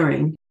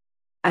repairing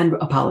and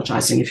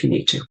apologizing if you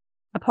need to.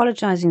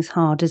 Apologizing is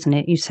hard, isn't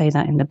it? You say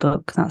that in the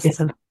book. That's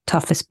the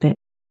toughest bit.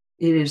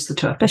 It is the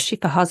toughest. Especially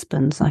for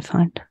husbands, I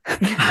find.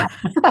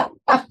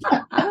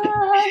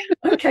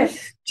 Okay.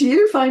 Do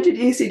you find it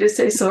easy to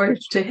say sorry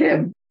to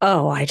him?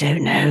 Oh, I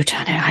don't know,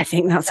 Janet. I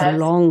think that's a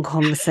long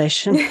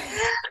conversation.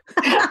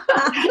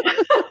 I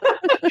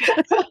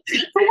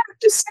have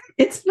to say,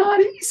 it's not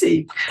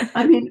easy.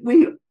 I mean,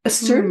 we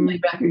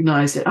certainly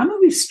recognize it. I'm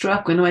always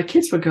struck when my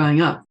kids were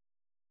growing up.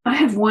 I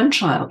have one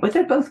child, but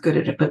they're both good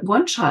at it, but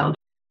one child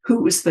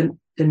who was the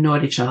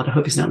naughty child. I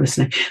hope he's not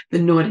listening. The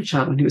naughty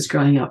child when he was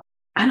growing up.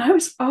 And I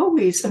was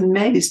always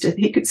amazed that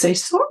he could say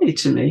sorry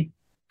to me,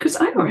 because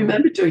I don't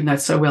remember doing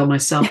that so well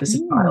myself as a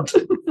child.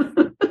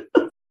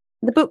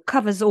 The book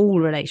covers all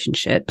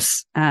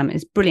relationships.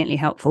 It's brilliantly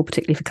helpful,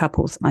 particularly for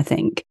couples, I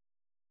think.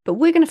 But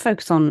we're going to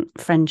focus on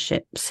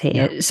friendships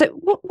here. Yeah. So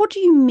what do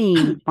you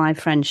mean by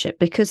friendship?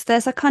 Because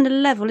there's a kind of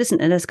level, isn't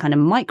there? There's kind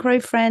of micro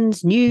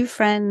friends, new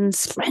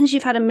friends, friends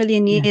you've had a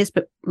million years,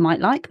 but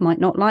might like, might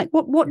not like.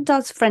 What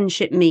does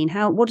friendship mean?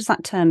 What does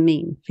that term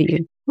mean for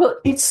you? Well,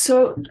 it's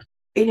so,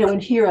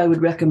 and here I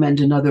would recommend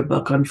another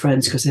book on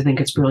friends because I think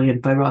it's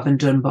brilliant by Robin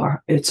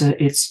Dunbar.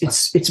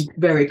 It's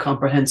very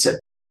comprehensive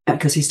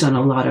because he's done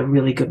a lot of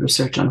really good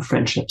research on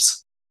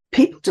friendships.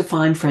 People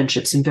define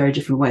friendships in very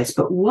different ways,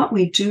 but what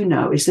we do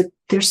know is that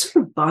there's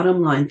sort of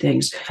bottom line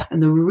things.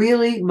 And the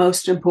really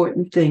most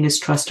important thing is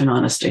trust and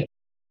honesty.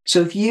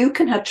 So if you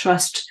can have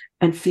trust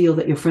and feel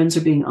that your friends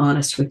are being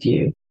honest with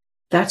you,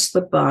 that's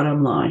the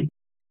bottom line.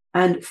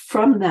 And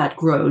from that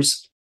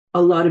grows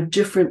a lot of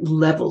different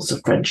levels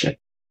of friendship.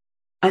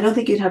 I don't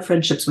think you'd have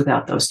friendships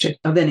without those two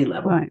of any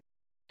level. Right.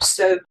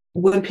 So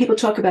when people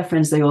talk about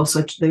friends, they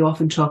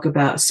often talk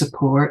about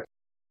support,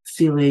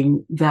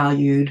 feeling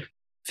valued,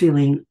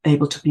 feeling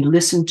able to be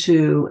listened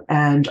to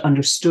and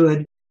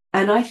understood.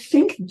 And I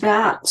think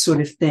that sort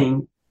of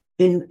thing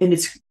in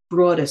its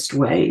broadest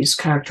ways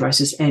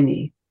characterizes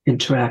any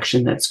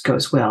interaction that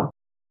goes well.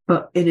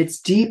 But in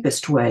its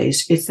deepest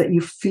ways, it's that you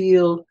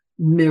feel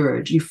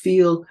mirrored. You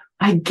feel,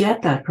 I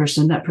get that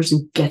person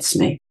gets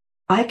me.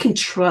 I can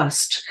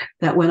trust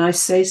that when I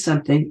say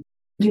something,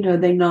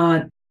 they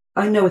nod.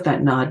 I know what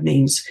that nod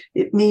means.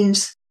 It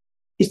means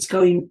it's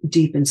going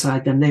deep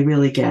inside them. They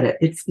really get it.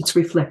 It's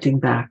reflecting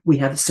back. We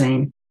have the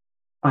same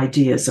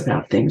ideas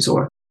about things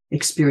or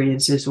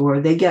experiences, or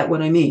they get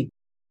what I mean.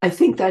 I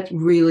think that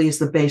really is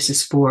the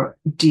basis for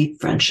deep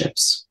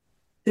friendships.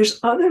 There's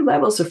other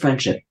levels of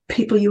friendship,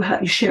 people you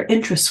share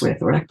interests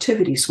with or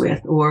activities with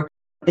or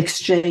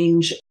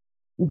exchange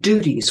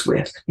duties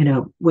with,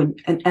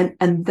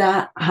 and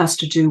that has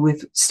to do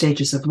with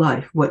stages of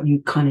life, what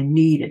you kind of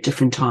need at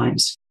different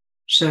times.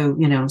 So,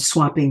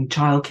 swapping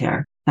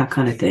childcare, that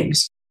kind of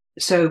things.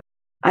 So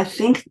I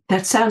think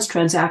that sounds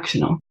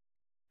transactional,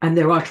 and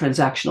there are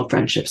transactional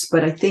friendships,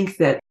 but I think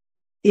that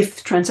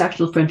if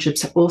transactional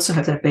friendships also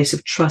have that base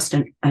of trust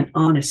and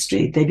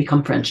honesty, they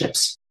become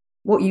friendships.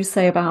 what you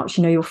say about,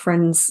 your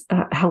friends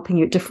helping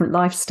you at different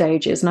life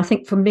stages. And I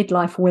think for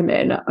midlife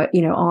women,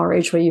 our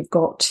age, where you've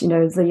got,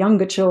 the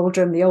younger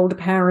children, the older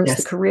parents,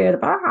 yes. the career,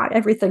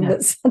 everything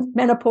that's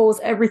menopause,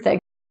 everything.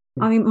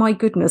 I mean, my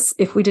goodness,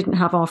 if we didn't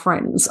have our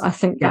friends, I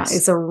think that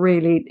is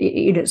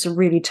it's a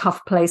really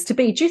tough place to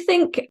be. Do you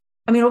think,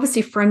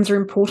 obviously friends are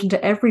important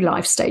at every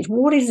life stage.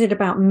 What is it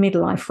about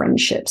midlife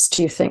friendships,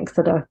 do you think,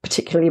 that are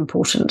particularly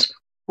important?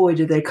 Boy,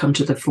 do they come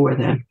to the fore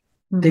then.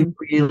 Mm-hmm. They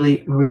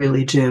really,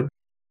 really do.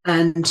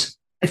 And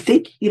I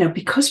think,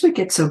 because we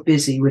get so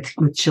busy with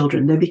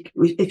children,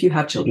 if you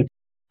have children,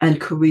 and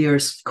career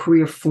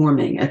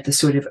forming at the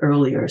sort of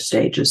earlier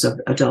stages of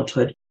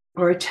adulthood,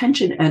 or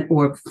attention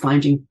or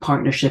finding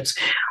partnerships,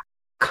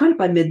 kind of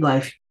by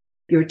midlife,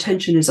 your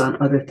attention is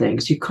on other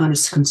things. You kind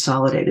of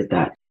consolidated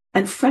that.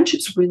 And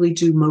friendships really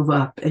do move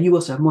up. And you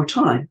also have more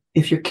time.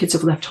 If your kids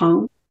have left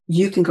home,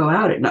 you can go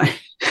out at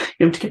night. You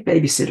don't have to get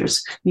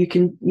babysitters. You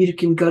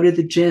can go to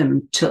the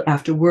gym till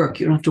after work.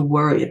 You don't have to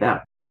worry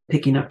about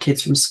picking up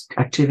kids from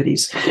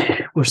activities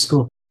or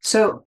school.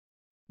 So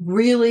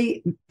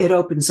really, it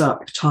opens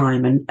up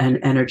time and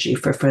energy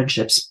for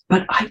friendships.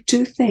 But I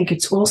do think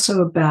it's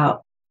also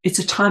it's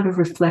a time of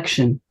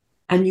reflection.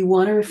 And you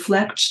want to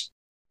reflect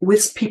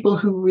with people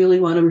who really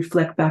want to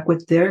reflect back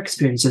what their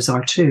experiences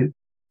are too.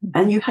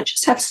 And you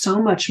just have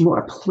so much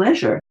more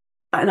pleasure.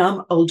 And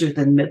I'm older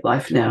than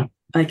midlife now.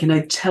 I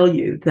tell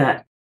you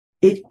that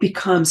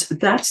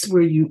that's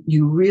where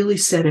you really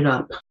set it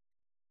up.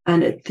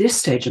 And at this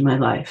stage of my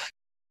life,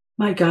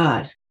 my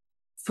God,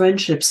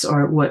 friendships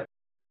are what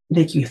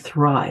make you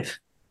thrive,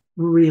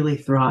 really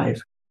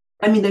thrive.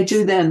 They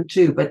do then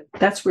too, but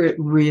that's where it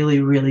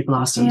really, really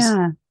blossoms.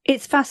 Yeah.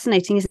 It's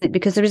fascinating, isn't it?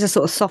 Because there is a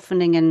sort of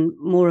softening and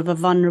more of a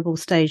vulnerable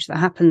stage that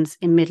happens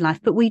in midlife.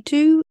 But we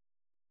do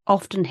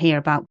often hear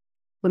about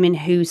women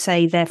who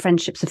say their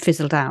friendships have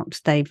fizzled out.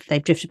 They've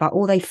drifted apart,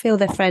 or they feel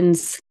their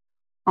friends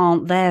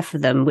aren't there for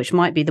them, which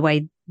might be the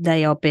way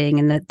they are being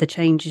and the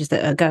changes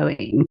that are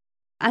going.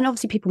 And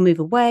obviously people move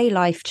away,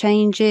 life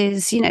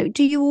changes.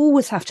 Do you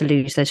always have to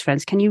lose those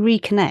friends? Can you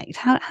reconnect?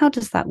 How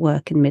does that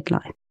work in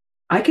midlife?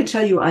 I can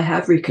tell you I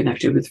have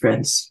reconnected with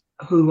friends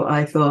who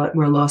I thought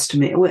were lost to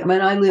me.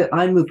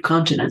 I moved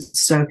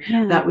continents, so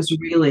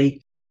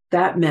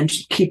that meant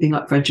keeping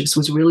up friendships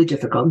was really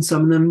difficult, and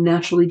some of them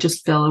naturally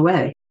just fell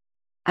away.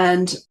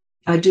 And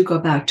I do go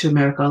back to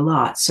America a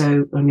lot.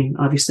 So,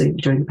 obviously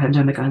during the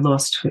pandemic, I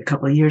lost a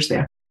couple of years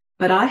there.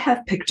 But I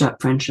have picked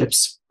up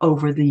friendships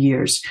over the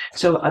years.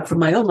 So from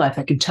my own life,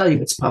 I can tell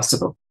you it's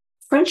possible.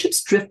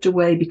 Friendships drift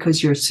away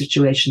because your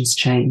situations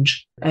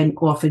change. And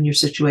often your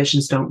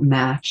situations don't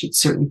match at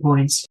certain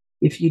points.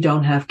 If you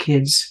don't have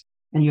kids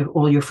and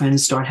all your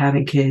friends start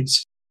having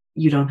kids,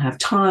 you don't have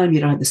time, you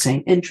don't have the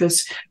same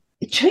interests.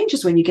 It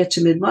changes when you get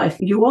to midlife.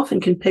 You often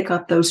can pick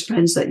up those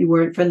friends that you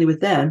weren't friendly with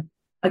then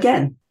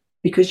again,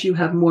 because you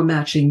have more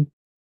matching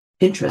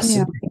interests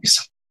and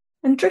things.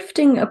 And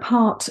drifting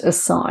apart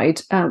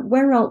aside,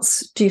 where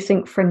else do you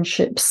think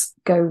friendships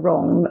go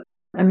wrong?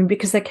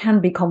 Because there can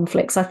be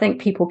conflicts. I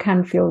think people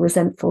can feel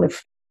resentful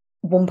if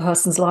one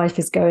person's life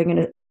is going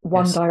in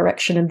one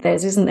direction and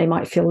theirs isn't. They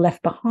might feel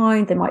left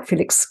behind. They might feel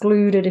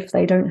excluded if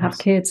they don't have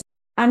kids.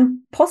 And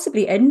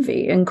possibly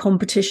envy and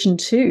competition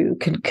too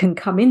can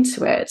come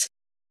into it.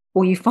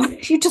 Or you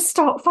just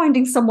start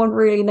finding someone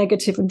really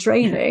negative and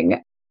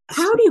draining.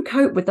 How do you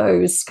cope with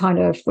those kind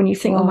of, when you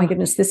think, oh my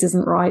goodness, this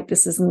isn't right,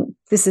 this isn't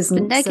the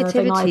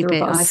negativity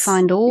bit I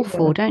find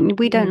awful, don't you?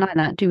 We don't like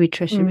that, do we,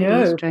 Trish? It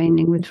really is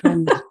draining with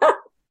friends.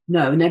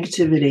 No,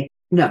 negativity.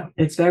 No,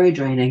 it's very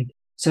draining.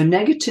 So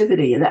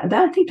negativity,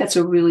 I think that's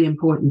a really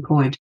important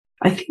point.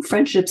 I think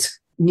friendships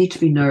need to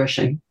be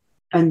nourishing,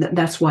 and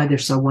that's why they're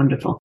so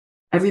wonderful.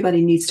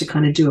 Everybody needs to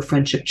kind of do a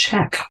friendship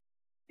check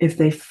if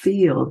they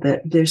feel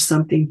that there's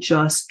something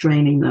just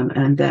draining them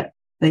and that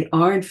they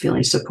aren't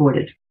feeling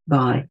supported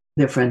by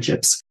their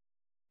friendships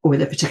or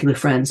their particular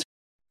friends.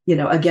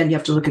 Again, you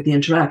have to look at the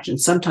interaction.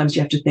 Sometimes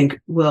you have to think,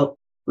 well,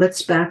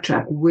 let's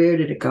backtrack. Where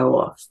did it go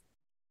off?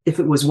 If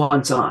it was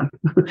once on,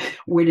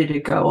 where did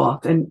it go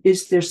off? And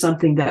is there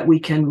something that we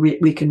can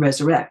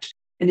resurrect?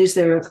 And is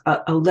there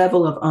a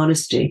level of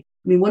honesty?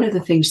 One of the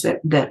things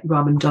that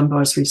Robin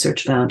Dunbar's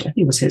research found, I think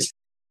it was his,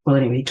 well,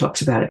 anyway, he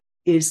talks about it,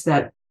 is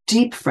that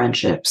deep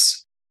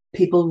friendships,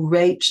 people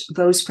rate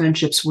those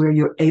friendships where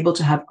you're able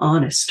to have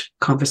honest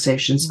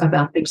conversations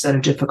about things that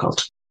are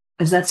difficult.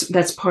 And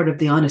that's part of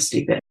the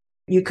honesty bit.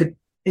 You could,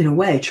 in a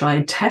way, try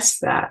and test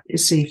that to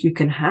see if you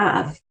can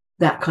have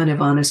that kind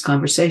of honest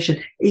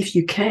conversation. If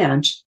you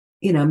can't,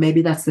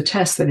 maybe that's the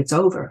test that it's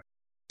over.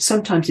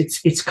 Sometimes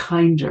it's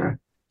kinder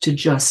to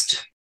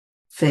just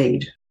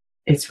fade.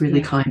 It's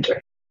really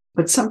kinder.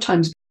 But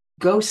sometimes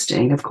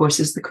ghosting, of course,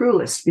 is the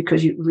cruelest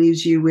because it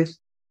leaves you with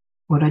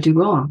what I do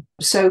wrong.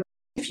 So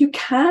if you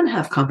can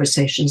have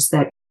conversations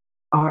that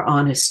are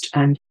honest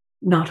and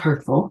not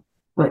hurtful,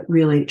 but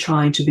really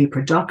trying to be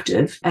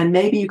productive, and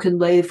maybe you can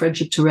lay the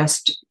friendship to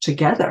rest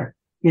together,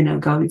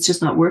 go, it's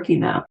just not working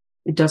now.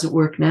 It doesn't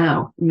work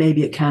now.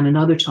 Maybe it can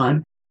another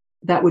time.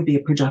 That would be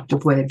a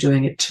productive way of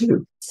doing it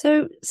too.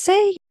 So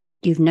say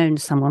you've known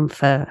someone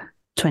for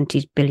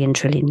 20 billion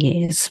trillion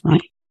years,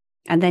 right?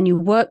 And then you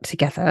work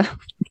together.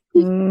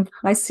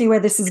 I see where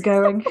this is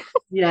going.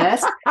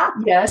 Yes.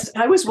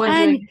 I was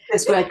wondering if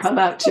this might come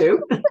out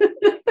too.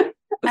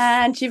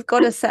 And you've got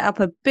to set up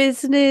a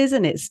business,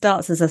 and it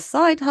starts as a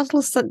side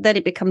hustle. So then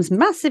it becomes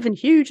massive and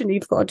huge, and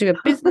you've got to do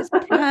a business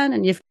plan,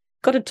 and you've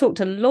got to talk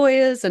to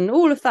lawyers and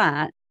all of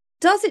that.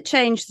 Does it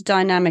change the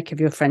dynamic of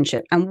your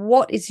friendship? And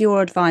what is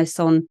your advice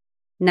on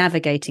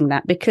navigating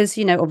that? Because,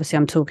 obviously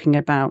I'm talking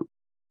about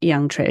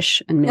young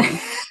Trish and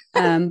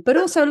me, but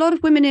also a lot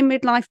of women in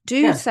midlife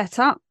do set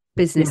up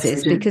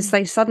businesses because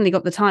they've suddenly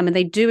got the time, and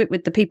they do it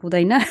with the people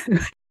they know.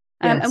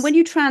 And when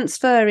you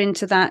transfer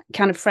into that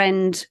kind of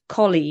friend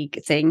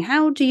colleague thing,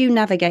 how do you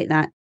navigate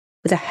that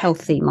with a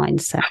healthy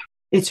mindset?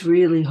 It's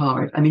really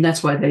hard. I mean,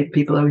 that's why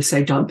people always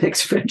say Dawn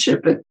picks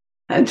friendship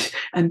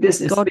and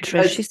business. God,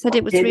 Trish, she said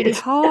it was really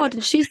hard,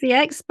 and she's the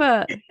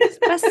expert. She's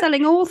a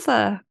best-selling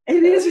author.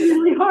 It is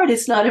really hard.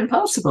 It's not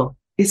impossible.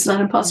 It's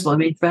not impossible. I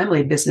mean,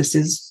 family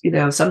businesses,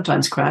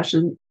 sometimes crash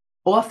and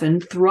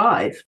often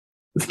thrive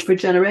for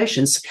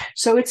generations.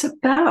 So it's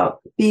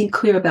about being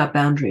clear about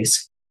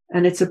boundaries.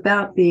 And it's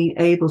about being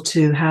able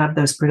to have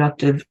those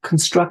productive,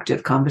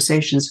 constructive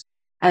conversations.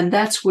 And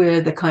that's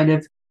where the kind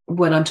of,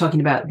 what I'm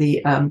talking about,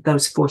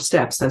 those 4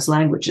 steps, those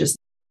languages,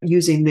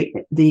 using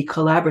the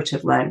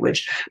collaborative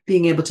language,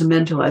 being able to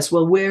mentalize,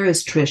 well, where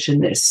is Trish in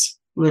this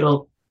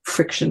little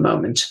friction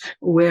moment?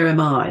 Where am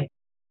I?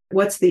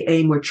 What's the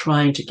aim we're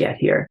trying to get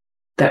here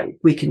that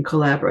we can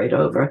collaborate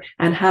over?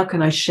 And how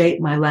can I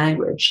shape my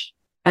language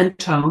and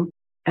tone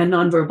and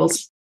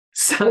nonverbals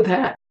so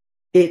that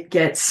it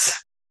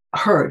gets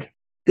heard?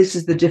 This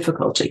is the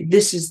difficulty.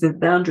 This is the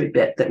boundary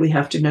bit that we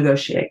have to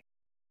negotiate.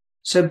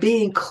 So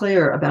being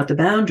clear about the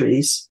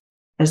boundaries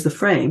as the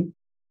frame,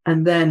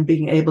 and then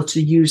being able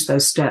to use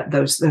those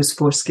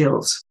 4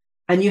 skills.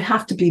 And you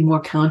have to be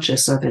more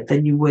conscious of it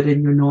than you would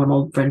in your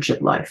normal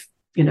friendship life,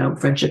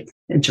 friendship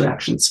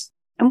interactions.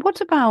 And what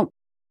about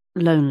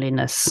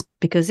loneliness?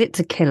 Because it's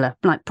a killer,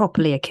 like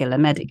properly a killer.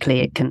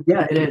 Medically, it can.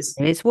 Yeah, it is.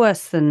 It's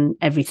worse than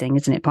everything,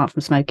 isn't it? Apart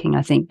from smoking,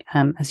 I think,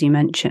 as you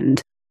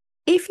mentioned.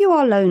 If you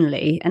are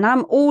lonely, and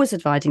I'm always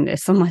advising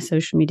this on my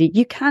social media,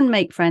 you can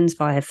make friends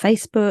via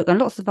Facebook, and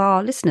lots of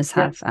our listeners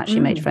have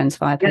actually made friends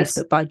via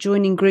Facebook by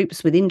joining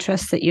groups with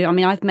interests that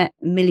I've met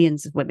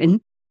millions of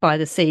women by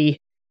the sea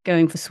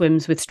going for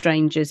swims with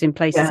strangers in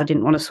places I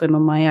didn't want to swim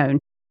on my own.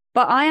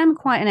 But I am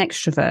quite an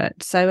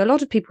extrovert. So a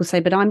lot of people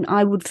say, but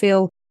I would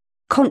feel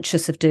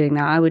conscious of doing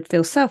that. I would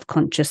feel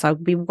self-conscious. I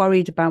would be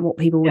worried about what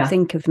people would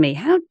think of me.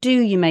 How do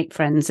you make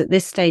friends at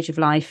this stage of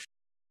life?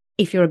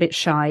 If you're a bit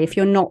shy, if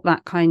you're not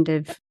that kind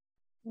of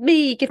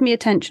give me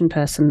attention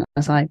person,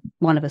 as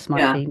one of us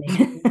might be.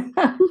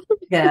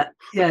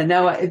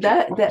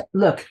 No,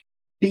 look,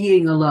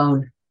 being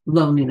alone,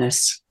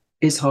 loneliness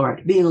is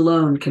hard. Being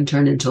alone can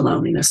turn into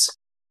loneliness.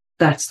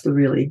 That's the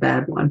really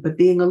bad one. But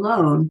being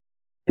alone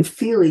and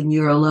feeling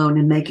you're alone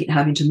and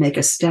having to make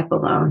a step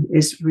alone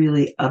is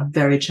really a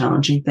very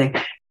challenging thing.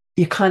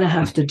 You kind of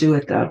have to do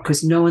it though,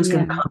 because no one's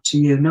going to come to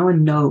you. No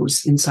one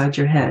knows inside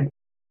your head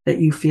that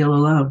you feel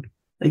alone,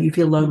 that you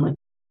feel lonely.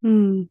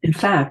 In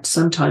fact,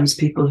 sometimes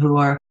people who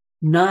are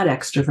not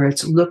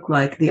extroverts look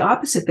like the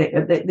opposite.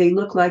 They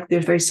look like they're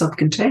very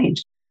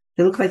self-contained.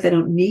 They look like they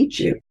don't need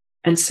you.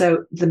 And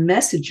so the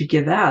message you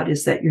give out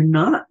is that you're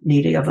not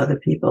needy of other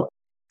people.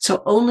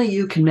 So only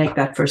you can make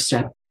that first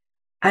step.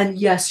 And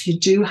yes, you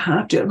do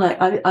have to. Like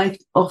I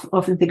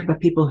often think about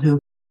people who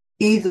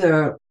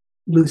either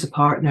lose a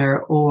partner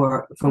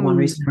or for one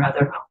reason or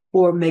other,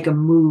 or make a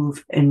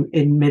move in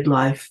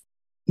midlife.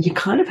 You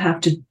kind of have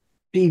to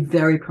be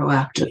very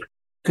proactive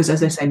because,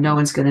 as I say, no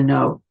one's going to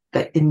know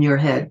that in your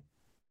head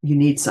you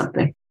need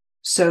something.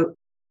 So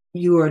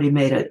you already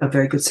made a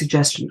very good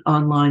suggestion,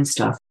 online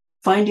stuff.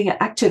 Finding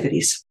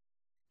activities,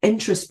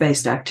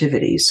 interest-based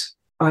activities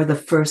are the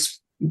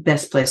first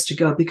best place to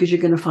go because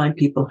you're going to find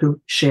people who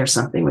share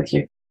something with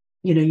you.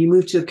 You know, you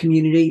move to a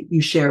community,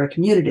 you share a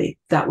community.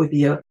 That would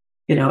be a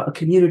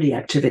community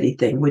activity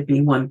thing would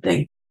be one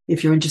thing.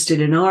 If you're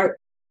interested in art,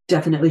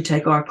 definitely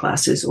take art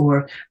classes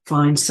or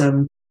find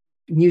some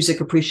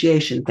music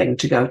appreciation thing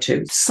to go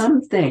to,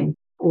 something,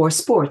 or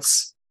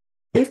sports.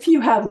 If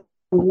you have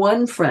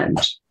one friend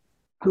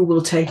who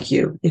will take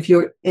you, if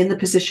you're in the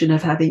position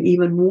of having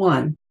even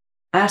one,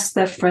 ask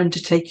that friend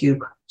to take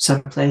you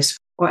someplace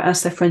or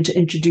ask that friend to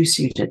introduce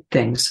you to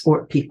things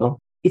or people.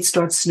 It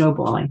starts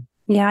snowballing.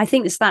 Yeah, I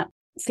think it's that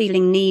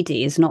feeling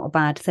needy is not a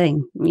bad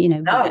thing. You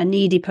know, a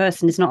needy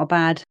person is not a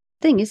bad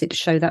thing, is it, to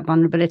show that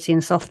vulnerability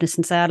and softness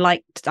and say, I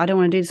don't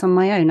want to do this on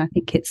my own. I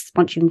think it's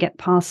once you can get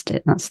past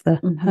it, that's the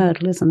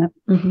hurdle, isn't it?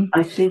 Mm-hmm.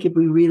 I think if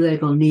we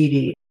relabel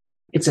needy,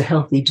 it's a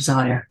healthy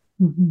desire.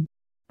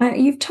 Mm-hmm.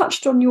 You've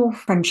touched on your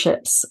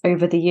friendships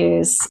over the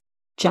years,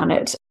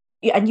 Janet,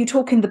 and you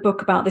talk in the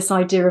book about this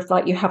idea of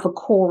like you have a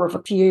core of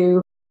a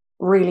few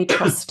really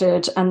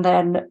trusted, and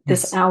then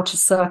this outer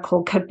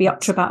circle could be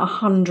up to about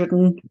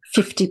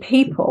 150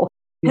 people.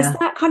 Yeah. Has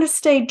that kind of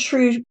stayed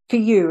true for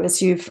you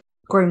as you've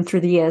grown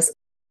through the years?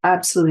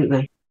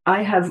 Absolutely.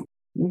 I have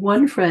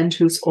one friend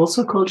who's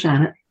also called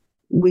Janet.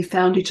 We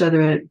found each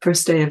other at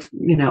first day of,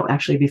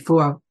 actually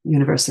before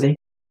university.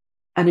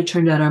 And it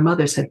turned out our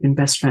mothers had been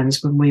best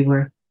friends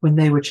when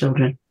they were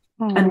children.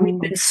 Oh. And we'd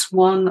been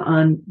swung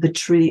on the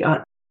tree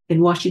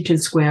in Washington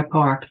Square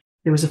Park.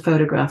 There was a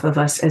photograph of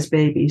us as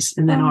babies,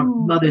 and then our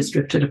mothers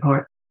drifted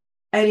apart.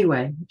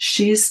 Anyway,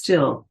 she is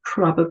still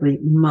probably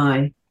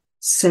my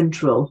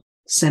central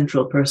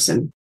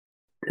person.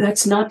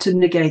 That's not to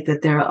negate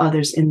that there are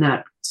others in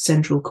that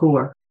central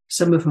core.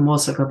 Some of them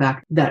also go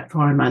back that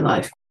far in my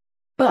life.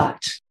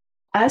 But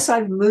as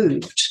I've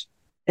moved,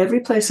 every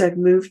place I've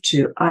moved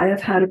to, I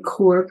have had a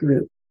core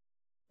group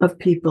of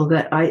people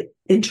that I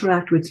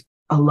interact with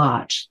a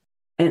lot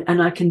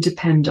and I can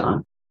depend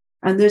on.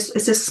 And it's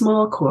a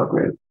small core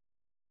group,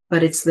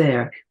 but it's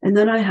there. And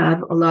then I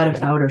have a lot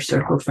of outer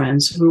circle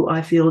friends who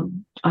I feel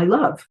I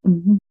love.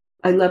 Mm-hmm.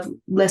 I love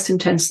less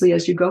intensely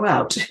as you go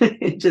out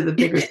into the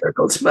bigger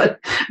circles, but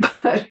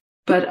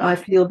I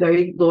feel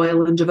very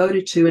loyal and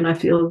devoted to, and I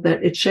feel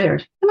that it's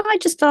shared. Can I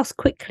just ask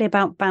quickly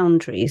about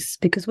boundaries?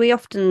 Because we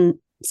often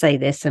say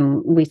this,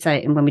 and we say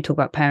it when we talk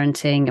about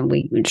parenting, and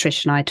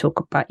Trish and I talk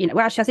about,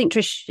 actually I think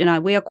Trish and I,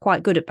 we are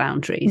quite good at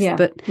boundaries,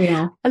 but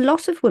a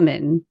lot of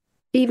women,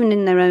 even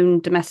in their own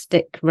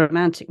domestic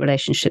romantic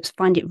relationships,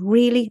 find it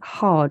really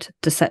hard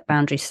to set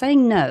boundaries.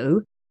 Saying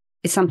no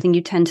is something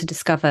you tend to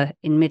discover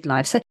in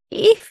midlife. So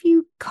if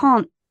you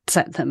can't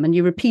set them and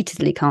you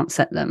repeatedly can't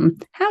set them,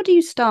 how do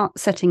you start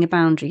setting a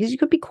boundary? Because you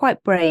could be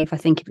quite brave, I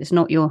think, if it's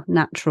not your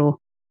natural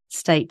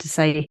state to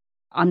say,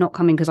 I'm not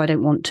coming because I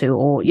don't want to.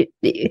 Or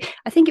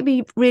I think it'd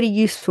be really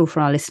useful for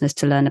our listeners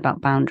to learn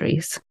about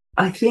boundaries.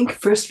 I think,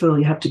 first of all,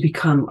 you have to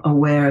become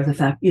aware of the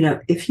fact,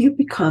 if you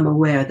become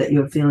aware that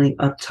you're feeling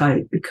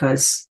uptight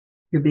because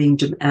you're being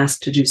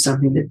asked to do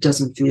something that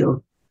doesn't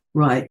feel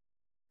right,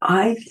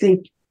 I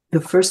think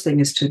the first thing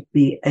is to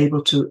be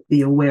able to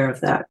be aware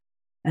of that.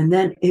 And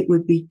then it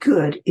would be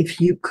good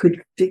if you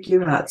could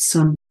figure out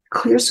some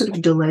clear sort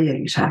of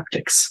delaying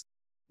tactics,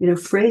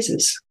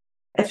 phrases.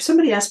 If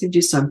somebody asked me to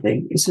do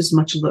something, this was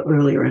much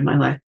earlier in my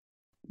life,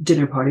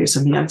 dinner party or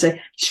something, I would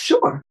say,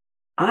 sure,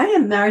 I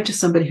am married to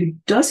somebody who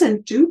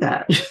doesn't do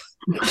that.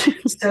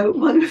 So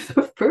one of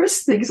the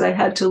first things I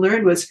had to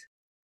learn was,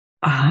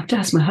 I have to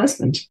ask my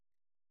husband.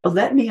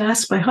 Let me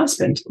ask my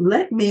husband.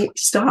 Let me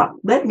stop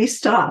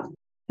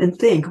and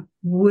think,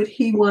 would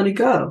he want to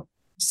go?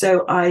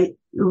 So I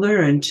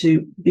learned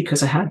to,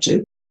 because I had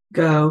to,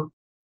 go,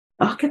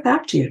 I'll get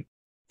back to you.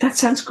 That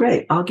sounds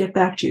great. I'll get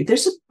back to you.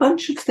 There's a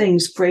bunch of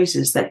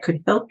phrases that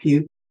could help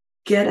you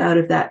get out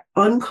of that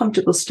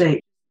uncomfortable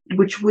state,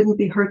 which wouldn't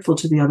be hurtful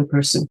to the other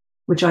person,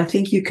 which I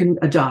think you can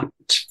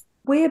adopt.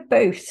 We're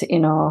both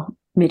in our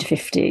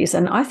mid-50s,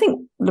 and I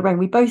think, Lorraine,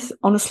 we both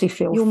honestly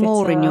feel you're fitter.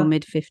 More in your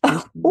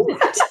mid-50s.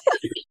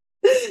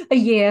 A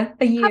year.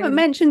 I haven't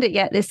mentioned it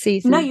yet this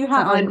season. No, you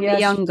haven't. I'm the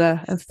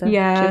younger of the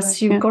Yes,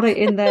 you've got it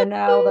in there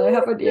now, though,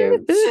 haven't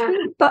you?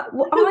 But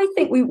I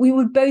think we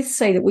would both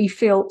say that we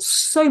feel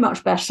so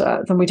much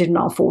better than we did in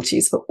our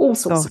 40s for all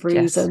sorts of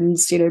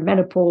reasons,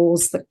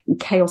 menopause, the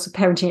chaos of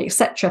parenting,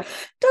 etc.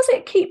 Does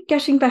it keep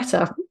getting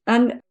better?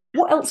 And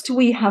what else do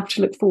we have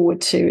to look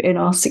forward to in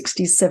our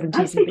 60s, 70s and beyond?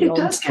 I think it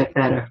does get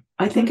better.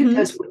 I think it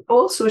does.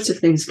 All sorts of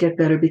things get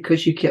better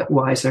because you get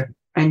wiser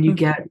and you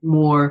get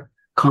more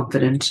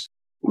confident.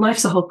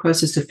 Life's a whole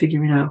process of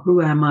figuring out, who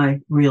am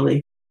I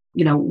really?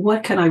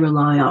 What can I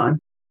rely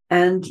on?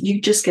 And you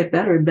just get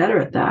better and better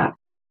at that.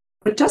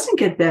 What doesn't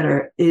get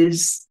better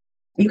is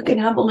you can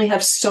only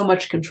have so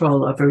much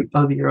control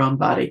over your own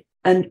body.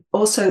 And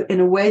also,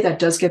 in a way, that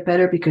does get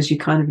better because you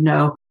kind of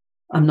know,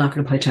 I'm not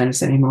going to play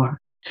tennis anymore.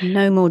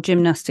 No more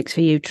gymnastics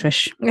for you,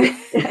 Trish.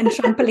 And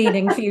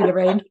trampolining for you,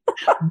 Lorraine.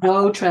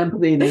 No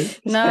trampolining.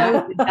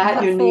 No,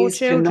 that your knees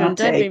children.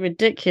 Don't be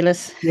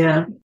ridiculous.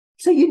 Yeah.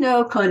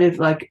 So, kind of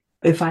like,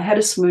 if I had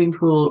a swimming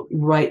pool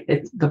right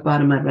at the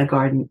bottom of my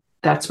garden,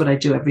 that's what I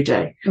do every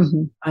day.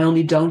 Mm-hmm. I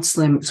only don't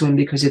swim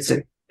because it's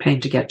a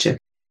pain to get to.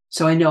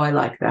 So I know I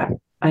like that.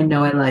 I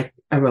know I like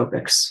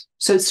aerobics.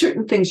 So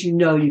certain things you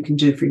can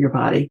do for your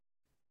body,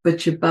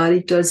 but your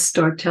body does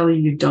start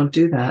telling you don't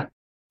do that.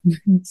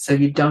 Mm-hmm. So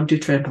you don't do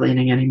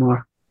trampolining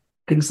anymore.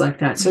 Things like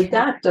that. So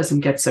that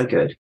doesn't get so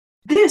good.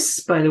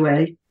 This, by the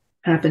way,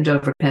 happened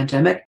over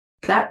pandemic.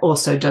 That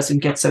also doesn't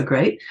get so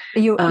great.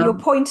 You're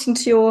pointing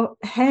to your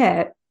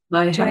hair.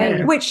 My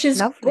hair. Which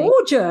is lovely.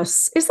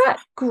 Gorgeous. Is that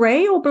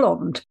grey or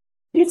blonde?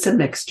 It's a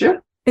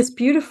mixture. It's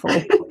beautiful.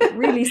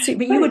 Really sweet.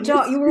 But you were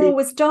dark. You were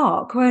always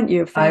dark, weren't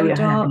you? Very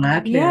dark.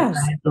 Black hair. Yes.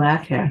 I had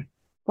black hair.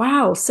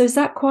 Wow. So is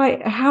that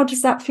how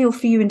does that feel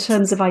for you in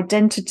terms of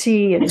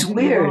identity? And it's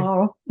weird.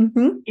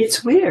 Mm-hmm.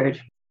 It's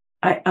weird.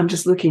 I'm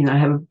just looking. I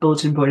have a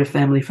bulletin board of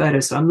family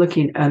photos. So I'm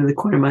looking out of the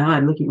corner of my eye.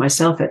 I'm looking at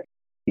myself at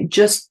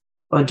just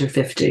under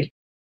 50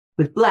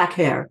 with black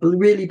hair,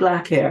 really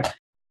black hair.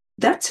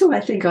 That's who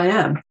I think I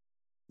am.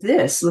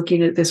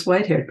 Looking at this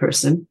white-haired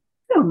person,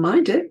 I don't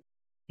mind it.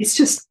 It's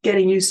just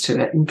getting used to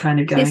it and kind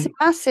of going. It's a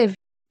massive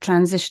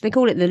transition. They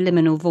call it the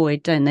liminal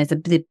void, don't they?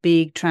 The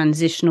big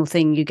transitional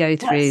thing you go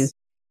through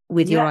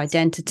with your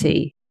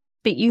identity.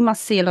 But you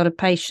must see a lot of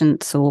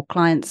patients or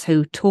clients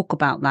who talk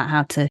about that,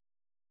 how to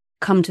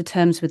come to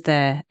terms with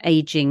their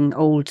aging,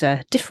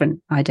 older,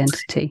 different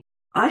identity.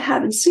 I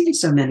haven't seen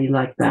so many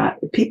like that.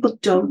 People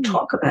don't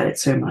talk about it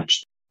so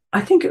much.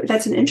 I think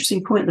that's an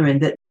interesting point, Lorraine,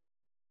 that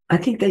I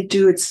think they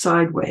do it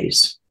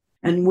sideways.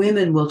 And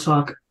women will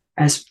talk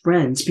as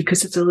friends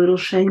because it's a little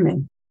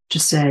shaming to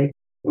say,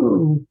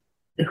 "Ooh,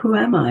 who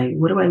am I?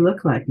 What do I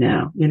look like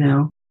now?" You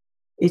know,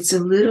 it's a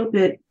little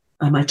bit,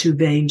 am I too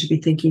vain to be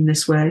thinking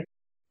this way?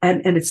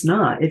 And it's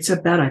not. It's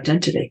about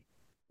identity.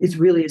 It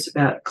really is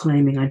about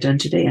claiming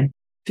identity and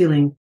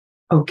feeling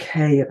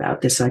okay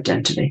about this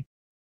identity.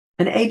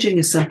 And aging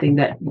is something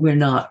that we're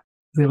not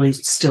really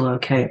still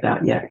okay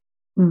about yet.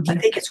 Mm-hmm. I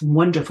think it's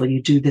wonderful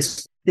you do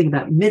this thing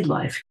about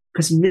midlife,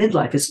 because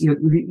midlife is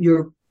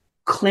you're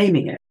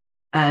claiming it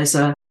as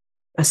a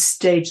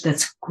stage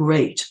that's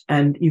great,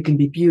 and you can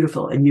be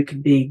beautiful and you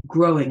can be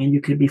growing and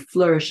you can be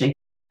flourishing.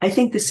 I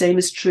think the same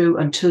is true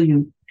until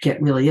you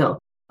get really ill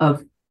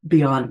of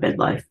beyond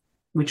midlife,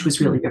 which was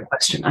really your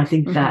question. I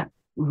think that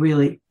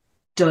really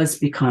does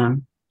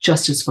become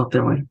just as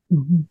fulfilling.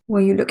 Mm-hmm.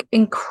 Well, you look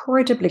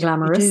incredibly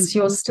glamorous.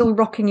 You're still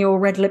rocking your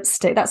red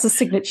lipstick. That's a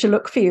signature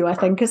look for you, I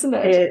think, isn't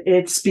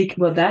it?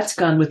 Well, that's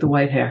gone with the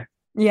white hair.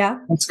 Yeah.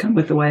 That's gone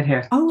with the white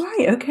hair. Oh,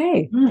 right.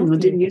 Okay. I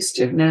didn't used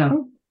to.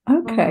 No.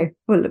 Oh, okay.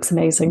 Well, it looks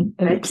amazing.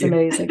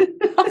 Amazing.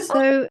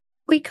 So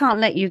we can't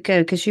let you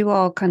go because you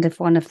are kind of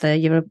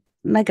you're a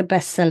mega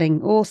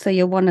best-selling author.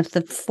 You're one of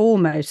the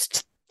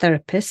foremost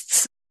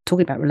therapists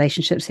talking about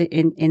relationships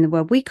in the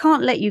world. We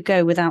can't let you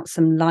go without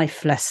some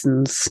life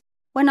lessons.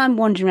 When I'm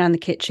wandering around the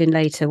kitchen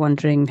later,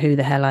 wondering who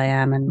the hell I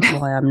am and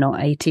why I'm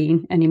not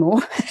 18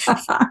 anymore,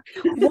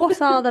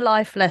 what are the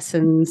life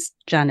lessons,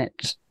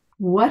 Janet?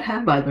 What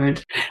have I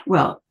learned?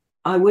 Well,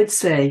 I would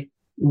say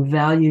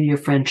value your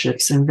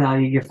friendships and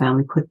value your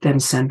family, put them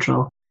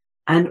central.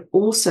 And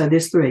also,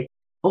 there's three.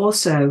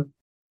 Also,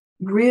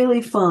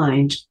 really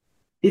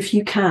if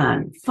you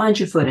can, find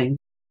your footing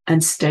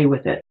and stay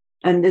with it.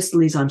 And this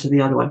leads on to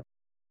the other one,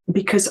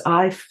 because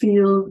I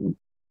feel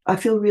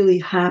really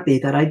happy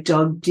that I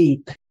dug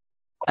deep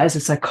as a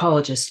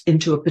psychologist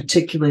into a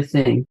particular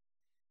thing.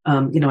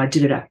 I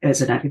did it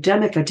as an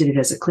academic. I did it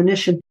as a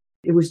clinician.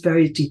 It was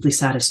very deeply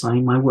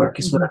satisfying. My work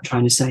is what I'm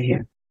trying to say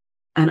here.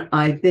 And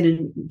I've been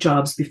in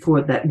jobs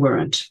before that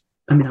weren't.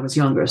 I mean, I was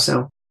younger,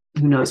 so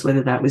who knows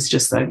whether that was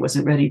just I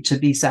wasn't ready to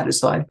be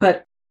satisfied.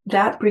 But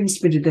that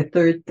brings me to the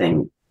third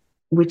thing,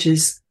 which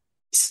is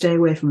stay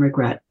away from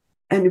regret.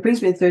 And it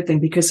brings me to the third thing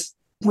because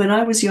when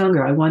I was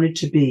younger, I wanted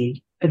to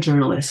be a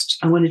journalist.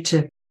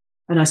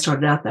 And I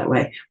started out that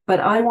way. But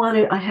I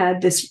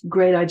had this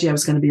great idea I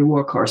was going to be a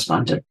war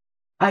correspondent.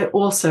 I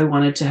also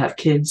wanted to have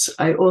kids.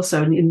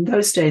 In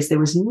those days, there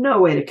was no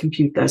way to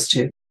compute those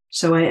two.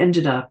 So I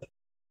ended up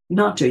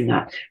not doing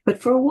that.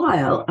 But for a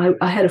while,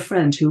 I had a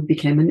friend who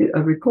became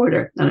a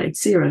reporter, and I'd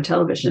see her on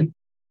television,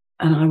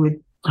 and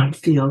I'd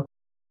feel,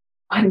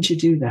 why didn't you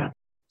do that?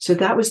 So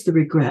that was the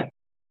regret.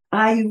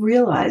 I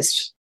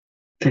realized,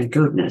 thank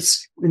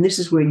goodness, and this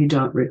is where you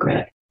don't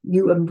regret.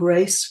 You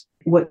embrace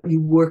what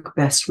you work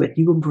best with.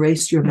 You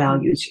embrace your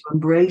values. You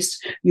embrace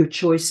your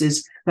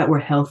choices that were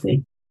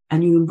healthy.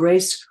 And you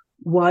embrace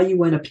why you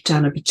went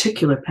down a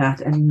particular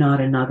path and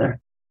not another.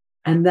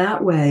 And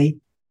that way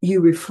you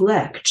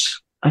reflect.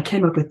 I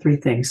came up with three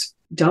things.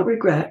 Don't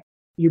regret.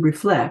 You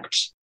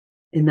reflect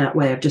in that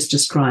way I've just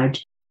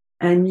described.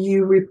 And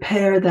you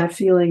repair that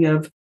feeling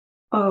of,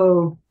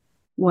 oh,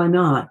 why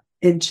not?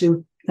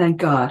 Into thank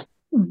God.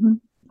 Mm-hmm.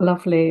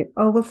 Lovely.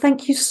 Oh, well,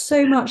 thank you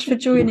so much for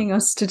joining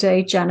us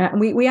today, Janet.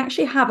 And we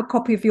actually have a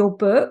copy of your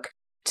book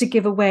to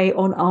give away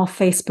on our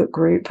Facebook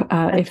group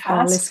if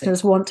our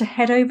listeners want to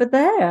head over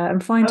there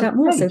and find out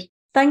more. So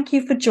thank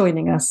you for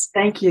joining us.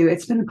 Thank you.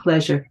 It's been a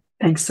pleasure.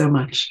 Thanks so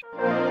much.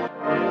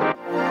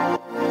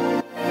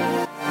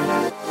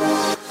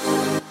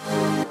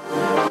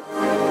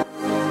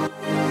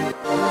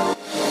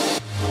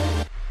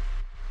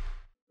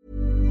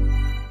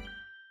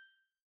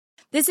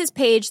 This is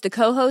Paige, the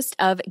co-host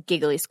of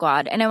Giggly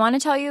Squad, and I want to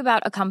tell you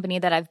about a company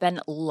that I've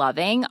been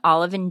loving,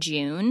 Olive &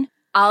 June.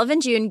 Olive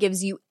 & June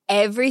gives you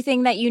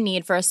everything that you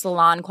need for a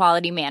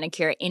salon-quality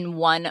manicure in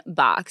one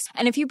box.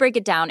 And if you break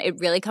it down, it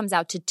really comes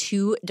out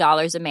to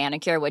 $2 a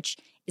manicure, which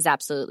is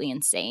absolutely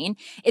insane.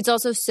 It's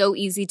also so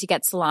easy to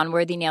get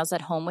salon-worthy nails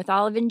at home with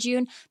Olive &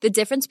 June. The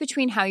difference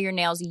between how your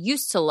nails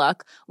used to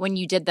look when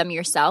you did them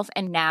yourself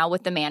and now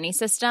with the Mani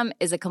system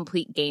is a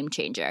complete game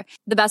changer.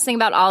 The best thing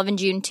about Olive &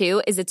 June,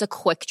 too, is it's a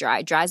quick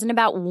dry. Dries in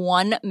about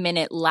 1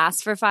 minute,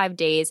 lasts for 5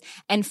 days,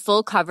 and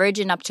full coverage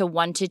in up to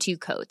 1 to 2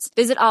 coats.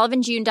 Visit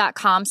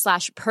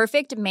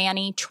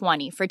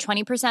oliveandjune.com/perfectmani20 for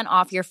 20%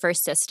 off your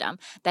first system.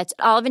 That's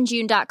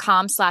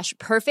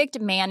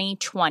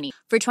oliveandjune.com/perfectmani20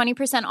 for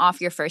 20% off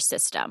your first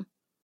system.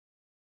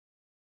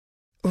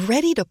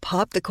 Ready to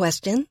pop the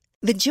question?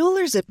 The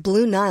jewelers at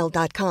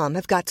BlueNile.com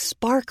have got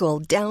sparkle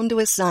down to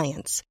a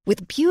science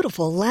with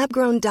beautiful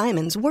lab-grown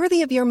diamonds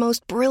worthy of your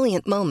most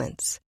brilliant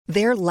moments.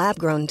 Their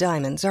lab-grown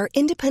diamonds are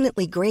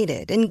independently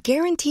graded and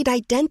guaranteed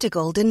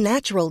identical to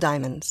natural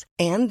diamonds,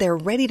 and they're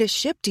ready to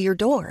ship to your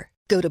door.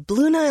 Go to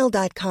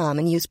BlueNile.com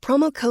and use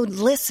promo code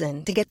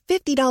LISTEN to get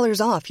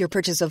 $50 off your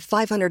purchase of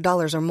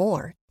 $500 or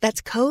more.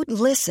 That's code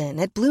LISTEN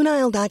at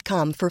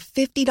BlueNile.com for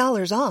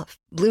 $50 off.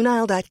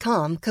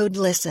 BlueNile.com, code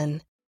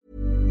LISTEN.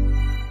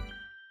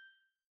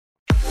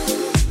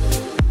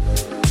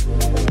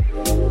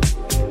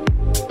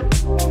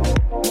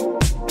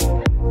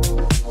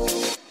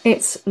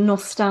 It's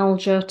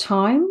nostalgia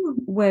time,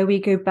 where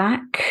we go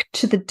back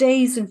to the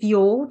days of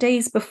yore,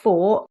 days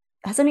before.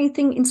 Has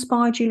anything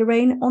inspired you,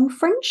 Lorraine, on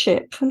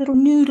friendship? A little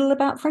noodle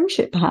about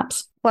friendship,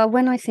 perhaps? Well,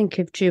 when I think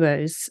of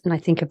duos and I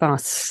think of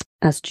us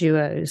as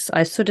duos,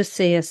 I sort of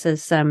see us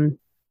as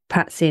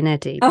Patsy and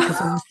Eddie,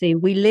 because obviously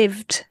we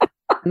lived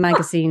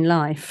magazine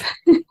life.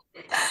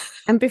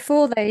 And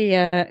before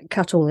they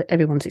cut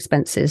everyone's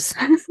expenses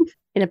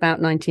in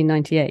about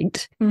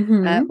 1998,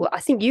 well,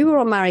 I think you were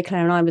on Marie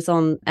Claire and I was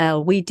on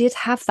Elle. We did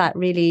have that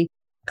really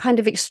kind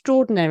of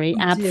extraordinary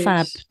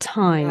ab-fab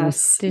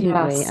times,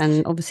 didn't we?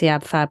 And obviously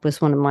ab-fab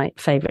was one of my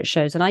favourite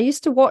shows. And I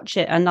used to watch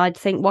it and I'd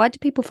think, why do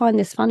people find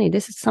this funny?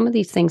 Some of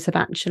these things have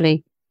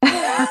actually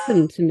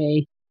happened to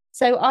me.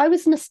 So I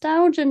was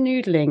nostalgia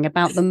noodling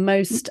about the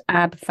most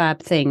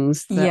ab-fab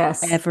things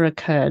that ever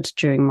occurred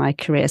during my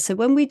career. So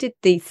when we did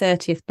the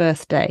 30th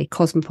birthday,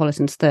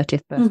 Cosmopolitan's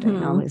 30th birthday,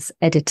 and I was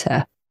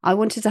editor, I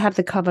wanted to have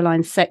the cover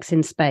line "Sex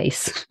in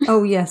Space."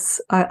 Oh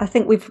yes, I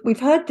think we've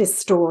heard this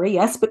story.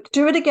 Yes, but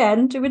do it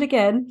again.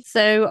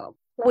 So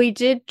we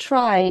did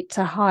try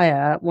to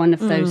hire one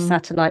of those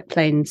satellite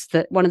planes,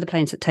 one of the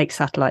planes that takes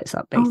satellites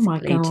up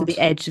basically to the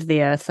edge of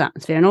the Earth's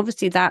atmosphere. And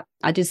obviously that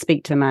I did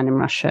speak to a man in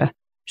Russia,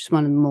 which is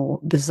one of the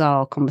more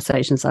bizarre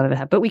conversations I've ever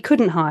had. But we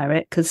couldn't hire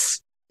it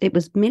because it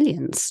was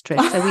millions,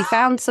 Trish. So we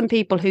found some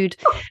people who'd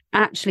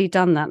actually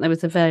done that. There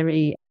was a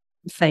very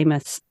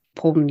famous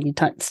porn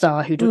type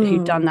star who'd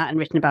done that and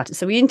written about it.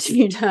 So we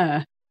interviewed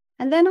her.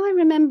 And then I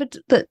remembered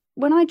that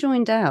when I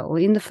joined Elle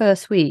in the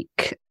first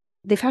week,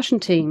 the fashion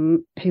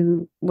team,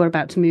 who were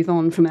about to move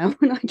on from Elle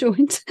when I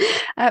joined,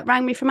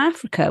 rang me from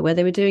Africa where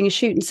they were doing a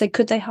shoot and said,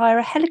 could they hire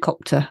a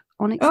helicopter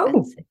on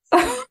expenses?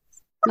 And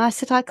I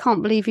said, I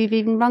can't believe you've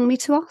even rung me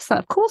to ask that.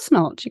 Of course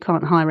not. You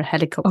can't hire a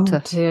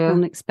helicopter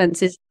on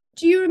expenses.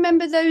 Do you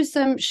remember those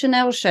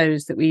Chanel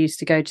shows that we used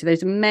to go to?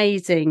 Those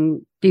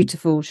amazing,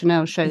 beautiful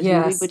Chanel shows?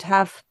 Yes. We would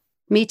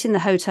meet in the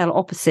hotel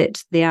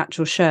opposite the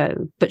actual show,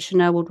 but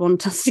Chanel would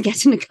want us to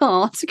get in a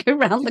car to go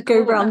round the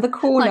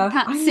corner. Like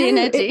Patsy and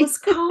Eddie.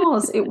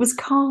 It was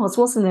cars,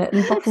 wasn't it?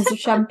 And bottles of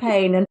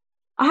champagne. And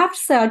I have to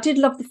say, I did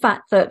love the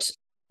fact that,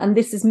 and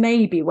this is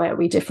maybe where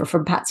we differ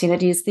from Patsy and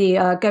Eddie, is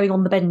the going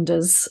on the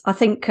benders. I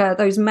think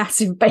those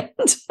massive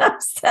benders.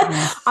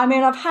 I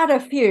mean, we've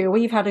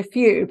had a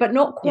few, but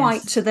not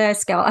quite to their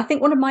scale. I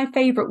think one of my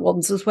favourite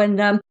ones was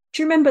when,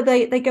 do you remember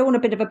they go on a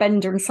bit of a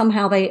bender and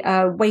somehow they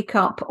wake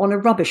up on a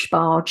rubbish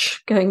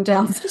barge going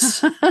down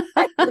the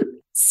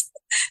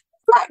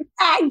black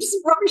bags,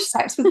 rubbish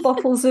sacks with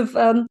bottles of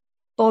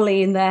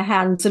Bolly in their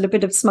hands and a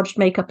bit of smudged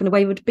makeup and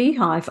away with a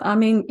beehive. I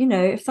mean,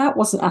 if that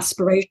wasn't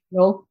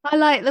aspirational. I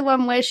like the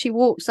one where she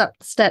walks up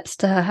the steps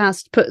to her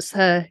house, puts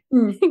her,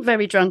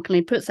 very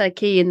drunkenly, puts her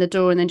key in the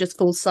door and then just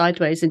falls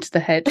sideways into the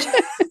hedge,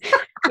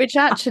 which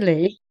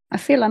actually I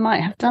feel I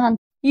might have done.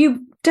 You've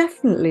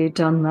definitely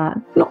done that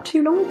not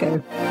too long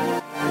ago.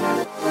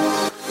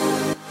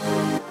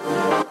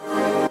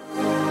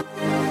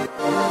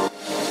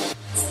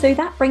 So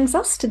that brings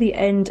us to the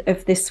end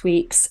of this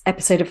week's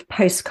episode of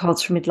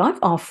Postcards from Midlife,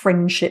 our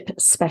friendship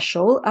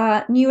special.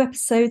 New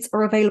episodes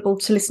are available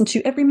to listen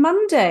to every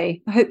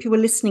Monday. I hope you were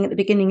listening at the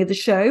beginning of the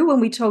show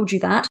when we told you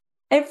that.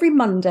 Every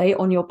Monday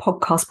on your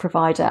podcast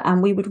provider,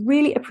 and we would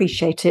really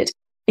appreciate it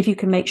if you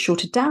can make sure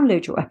to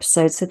download your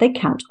episodes so they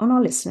count on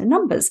our listener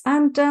numbers.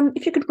 And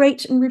if you could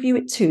rate and review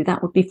it too,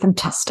 that would be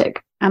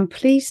fantastic. And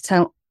please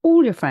tell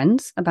all your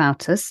friends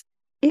about us.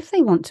 If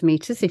they want to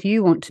meet us, if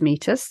you want to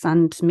meet us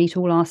and meet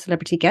all our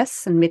celebrity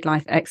guests and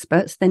midlife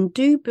experts, then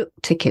do book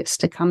tickets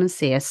to come and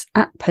see us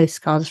at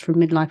Postcards from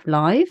Midlife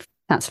Live.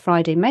 That's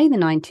Friday, May the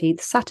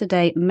 19th,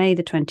 Saturday, May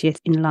the 20th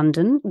in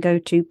London. Go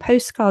to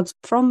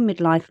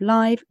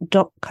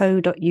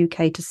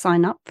postcardsfrommidlifelive.co.uk to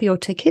sign up for your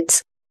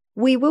tickets.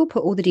 We will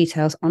put all the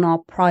details on our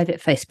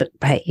private Facebook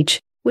page,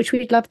 which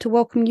we'd love to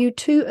welcome you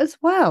to as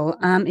well.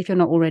 If you're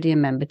not already a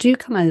member, do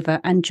come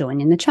over and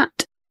join in the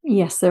chat.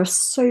 Yes, there are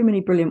so many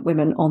brilliant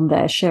women on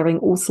there sharing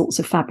all sorts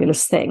of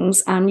fabulous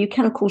things. And you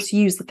can, of course,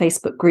 use the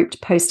Facebook group to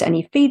post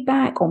any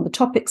feedback on the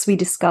topics we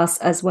discuss,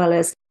 as well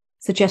as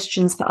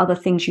suggestions for other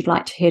things you'd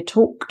like to hear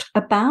talked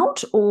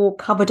about or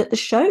covered at the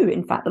show.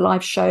 In fact, the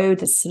live show,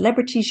 the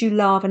celebrities you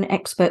love and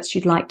experts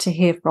you'd like to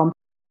hear from.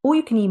 Or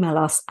you can email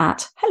us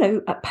at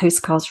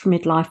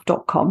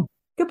hello@postcardsfrommidlife.com.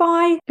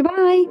 Goodbye.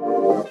 Goodbye.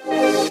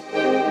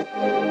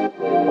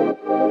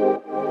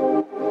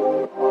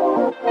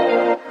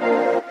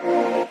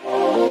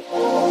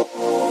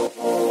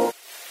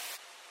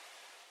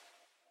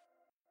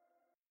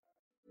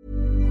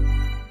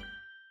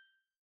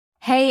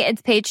 Hey,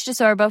 it's Paige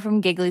DeSorbo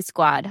from Giggly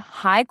Squad.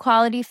 High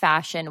quality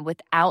fashion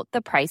without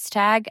the price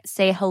tag.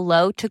 Say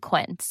hello to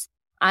Quince.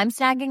 I'm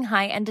snagging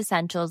high-end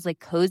essentials like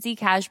cozy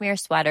cashmere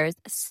sweaters,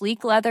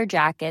 sleek leather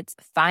jackets,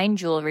 fine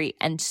jewelry,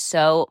 and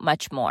so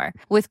much more.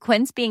 With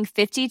Quince being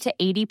 50 to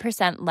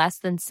 80% less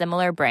than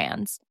similar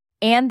brands.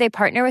 And they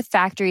partner with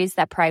factories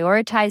that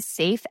prioritize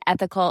safe,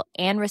 ethical,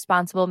 and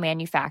responsible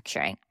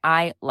manufacturing.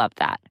 I love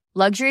that.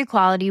 Luxury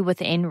quality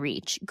within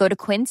reach. Go to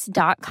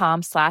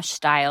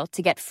quince.com/style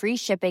to get free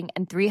shipping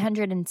and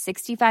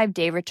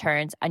 365-day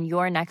returns on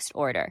your next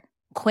order.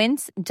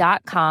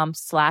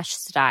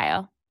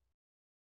 Quince.com/style.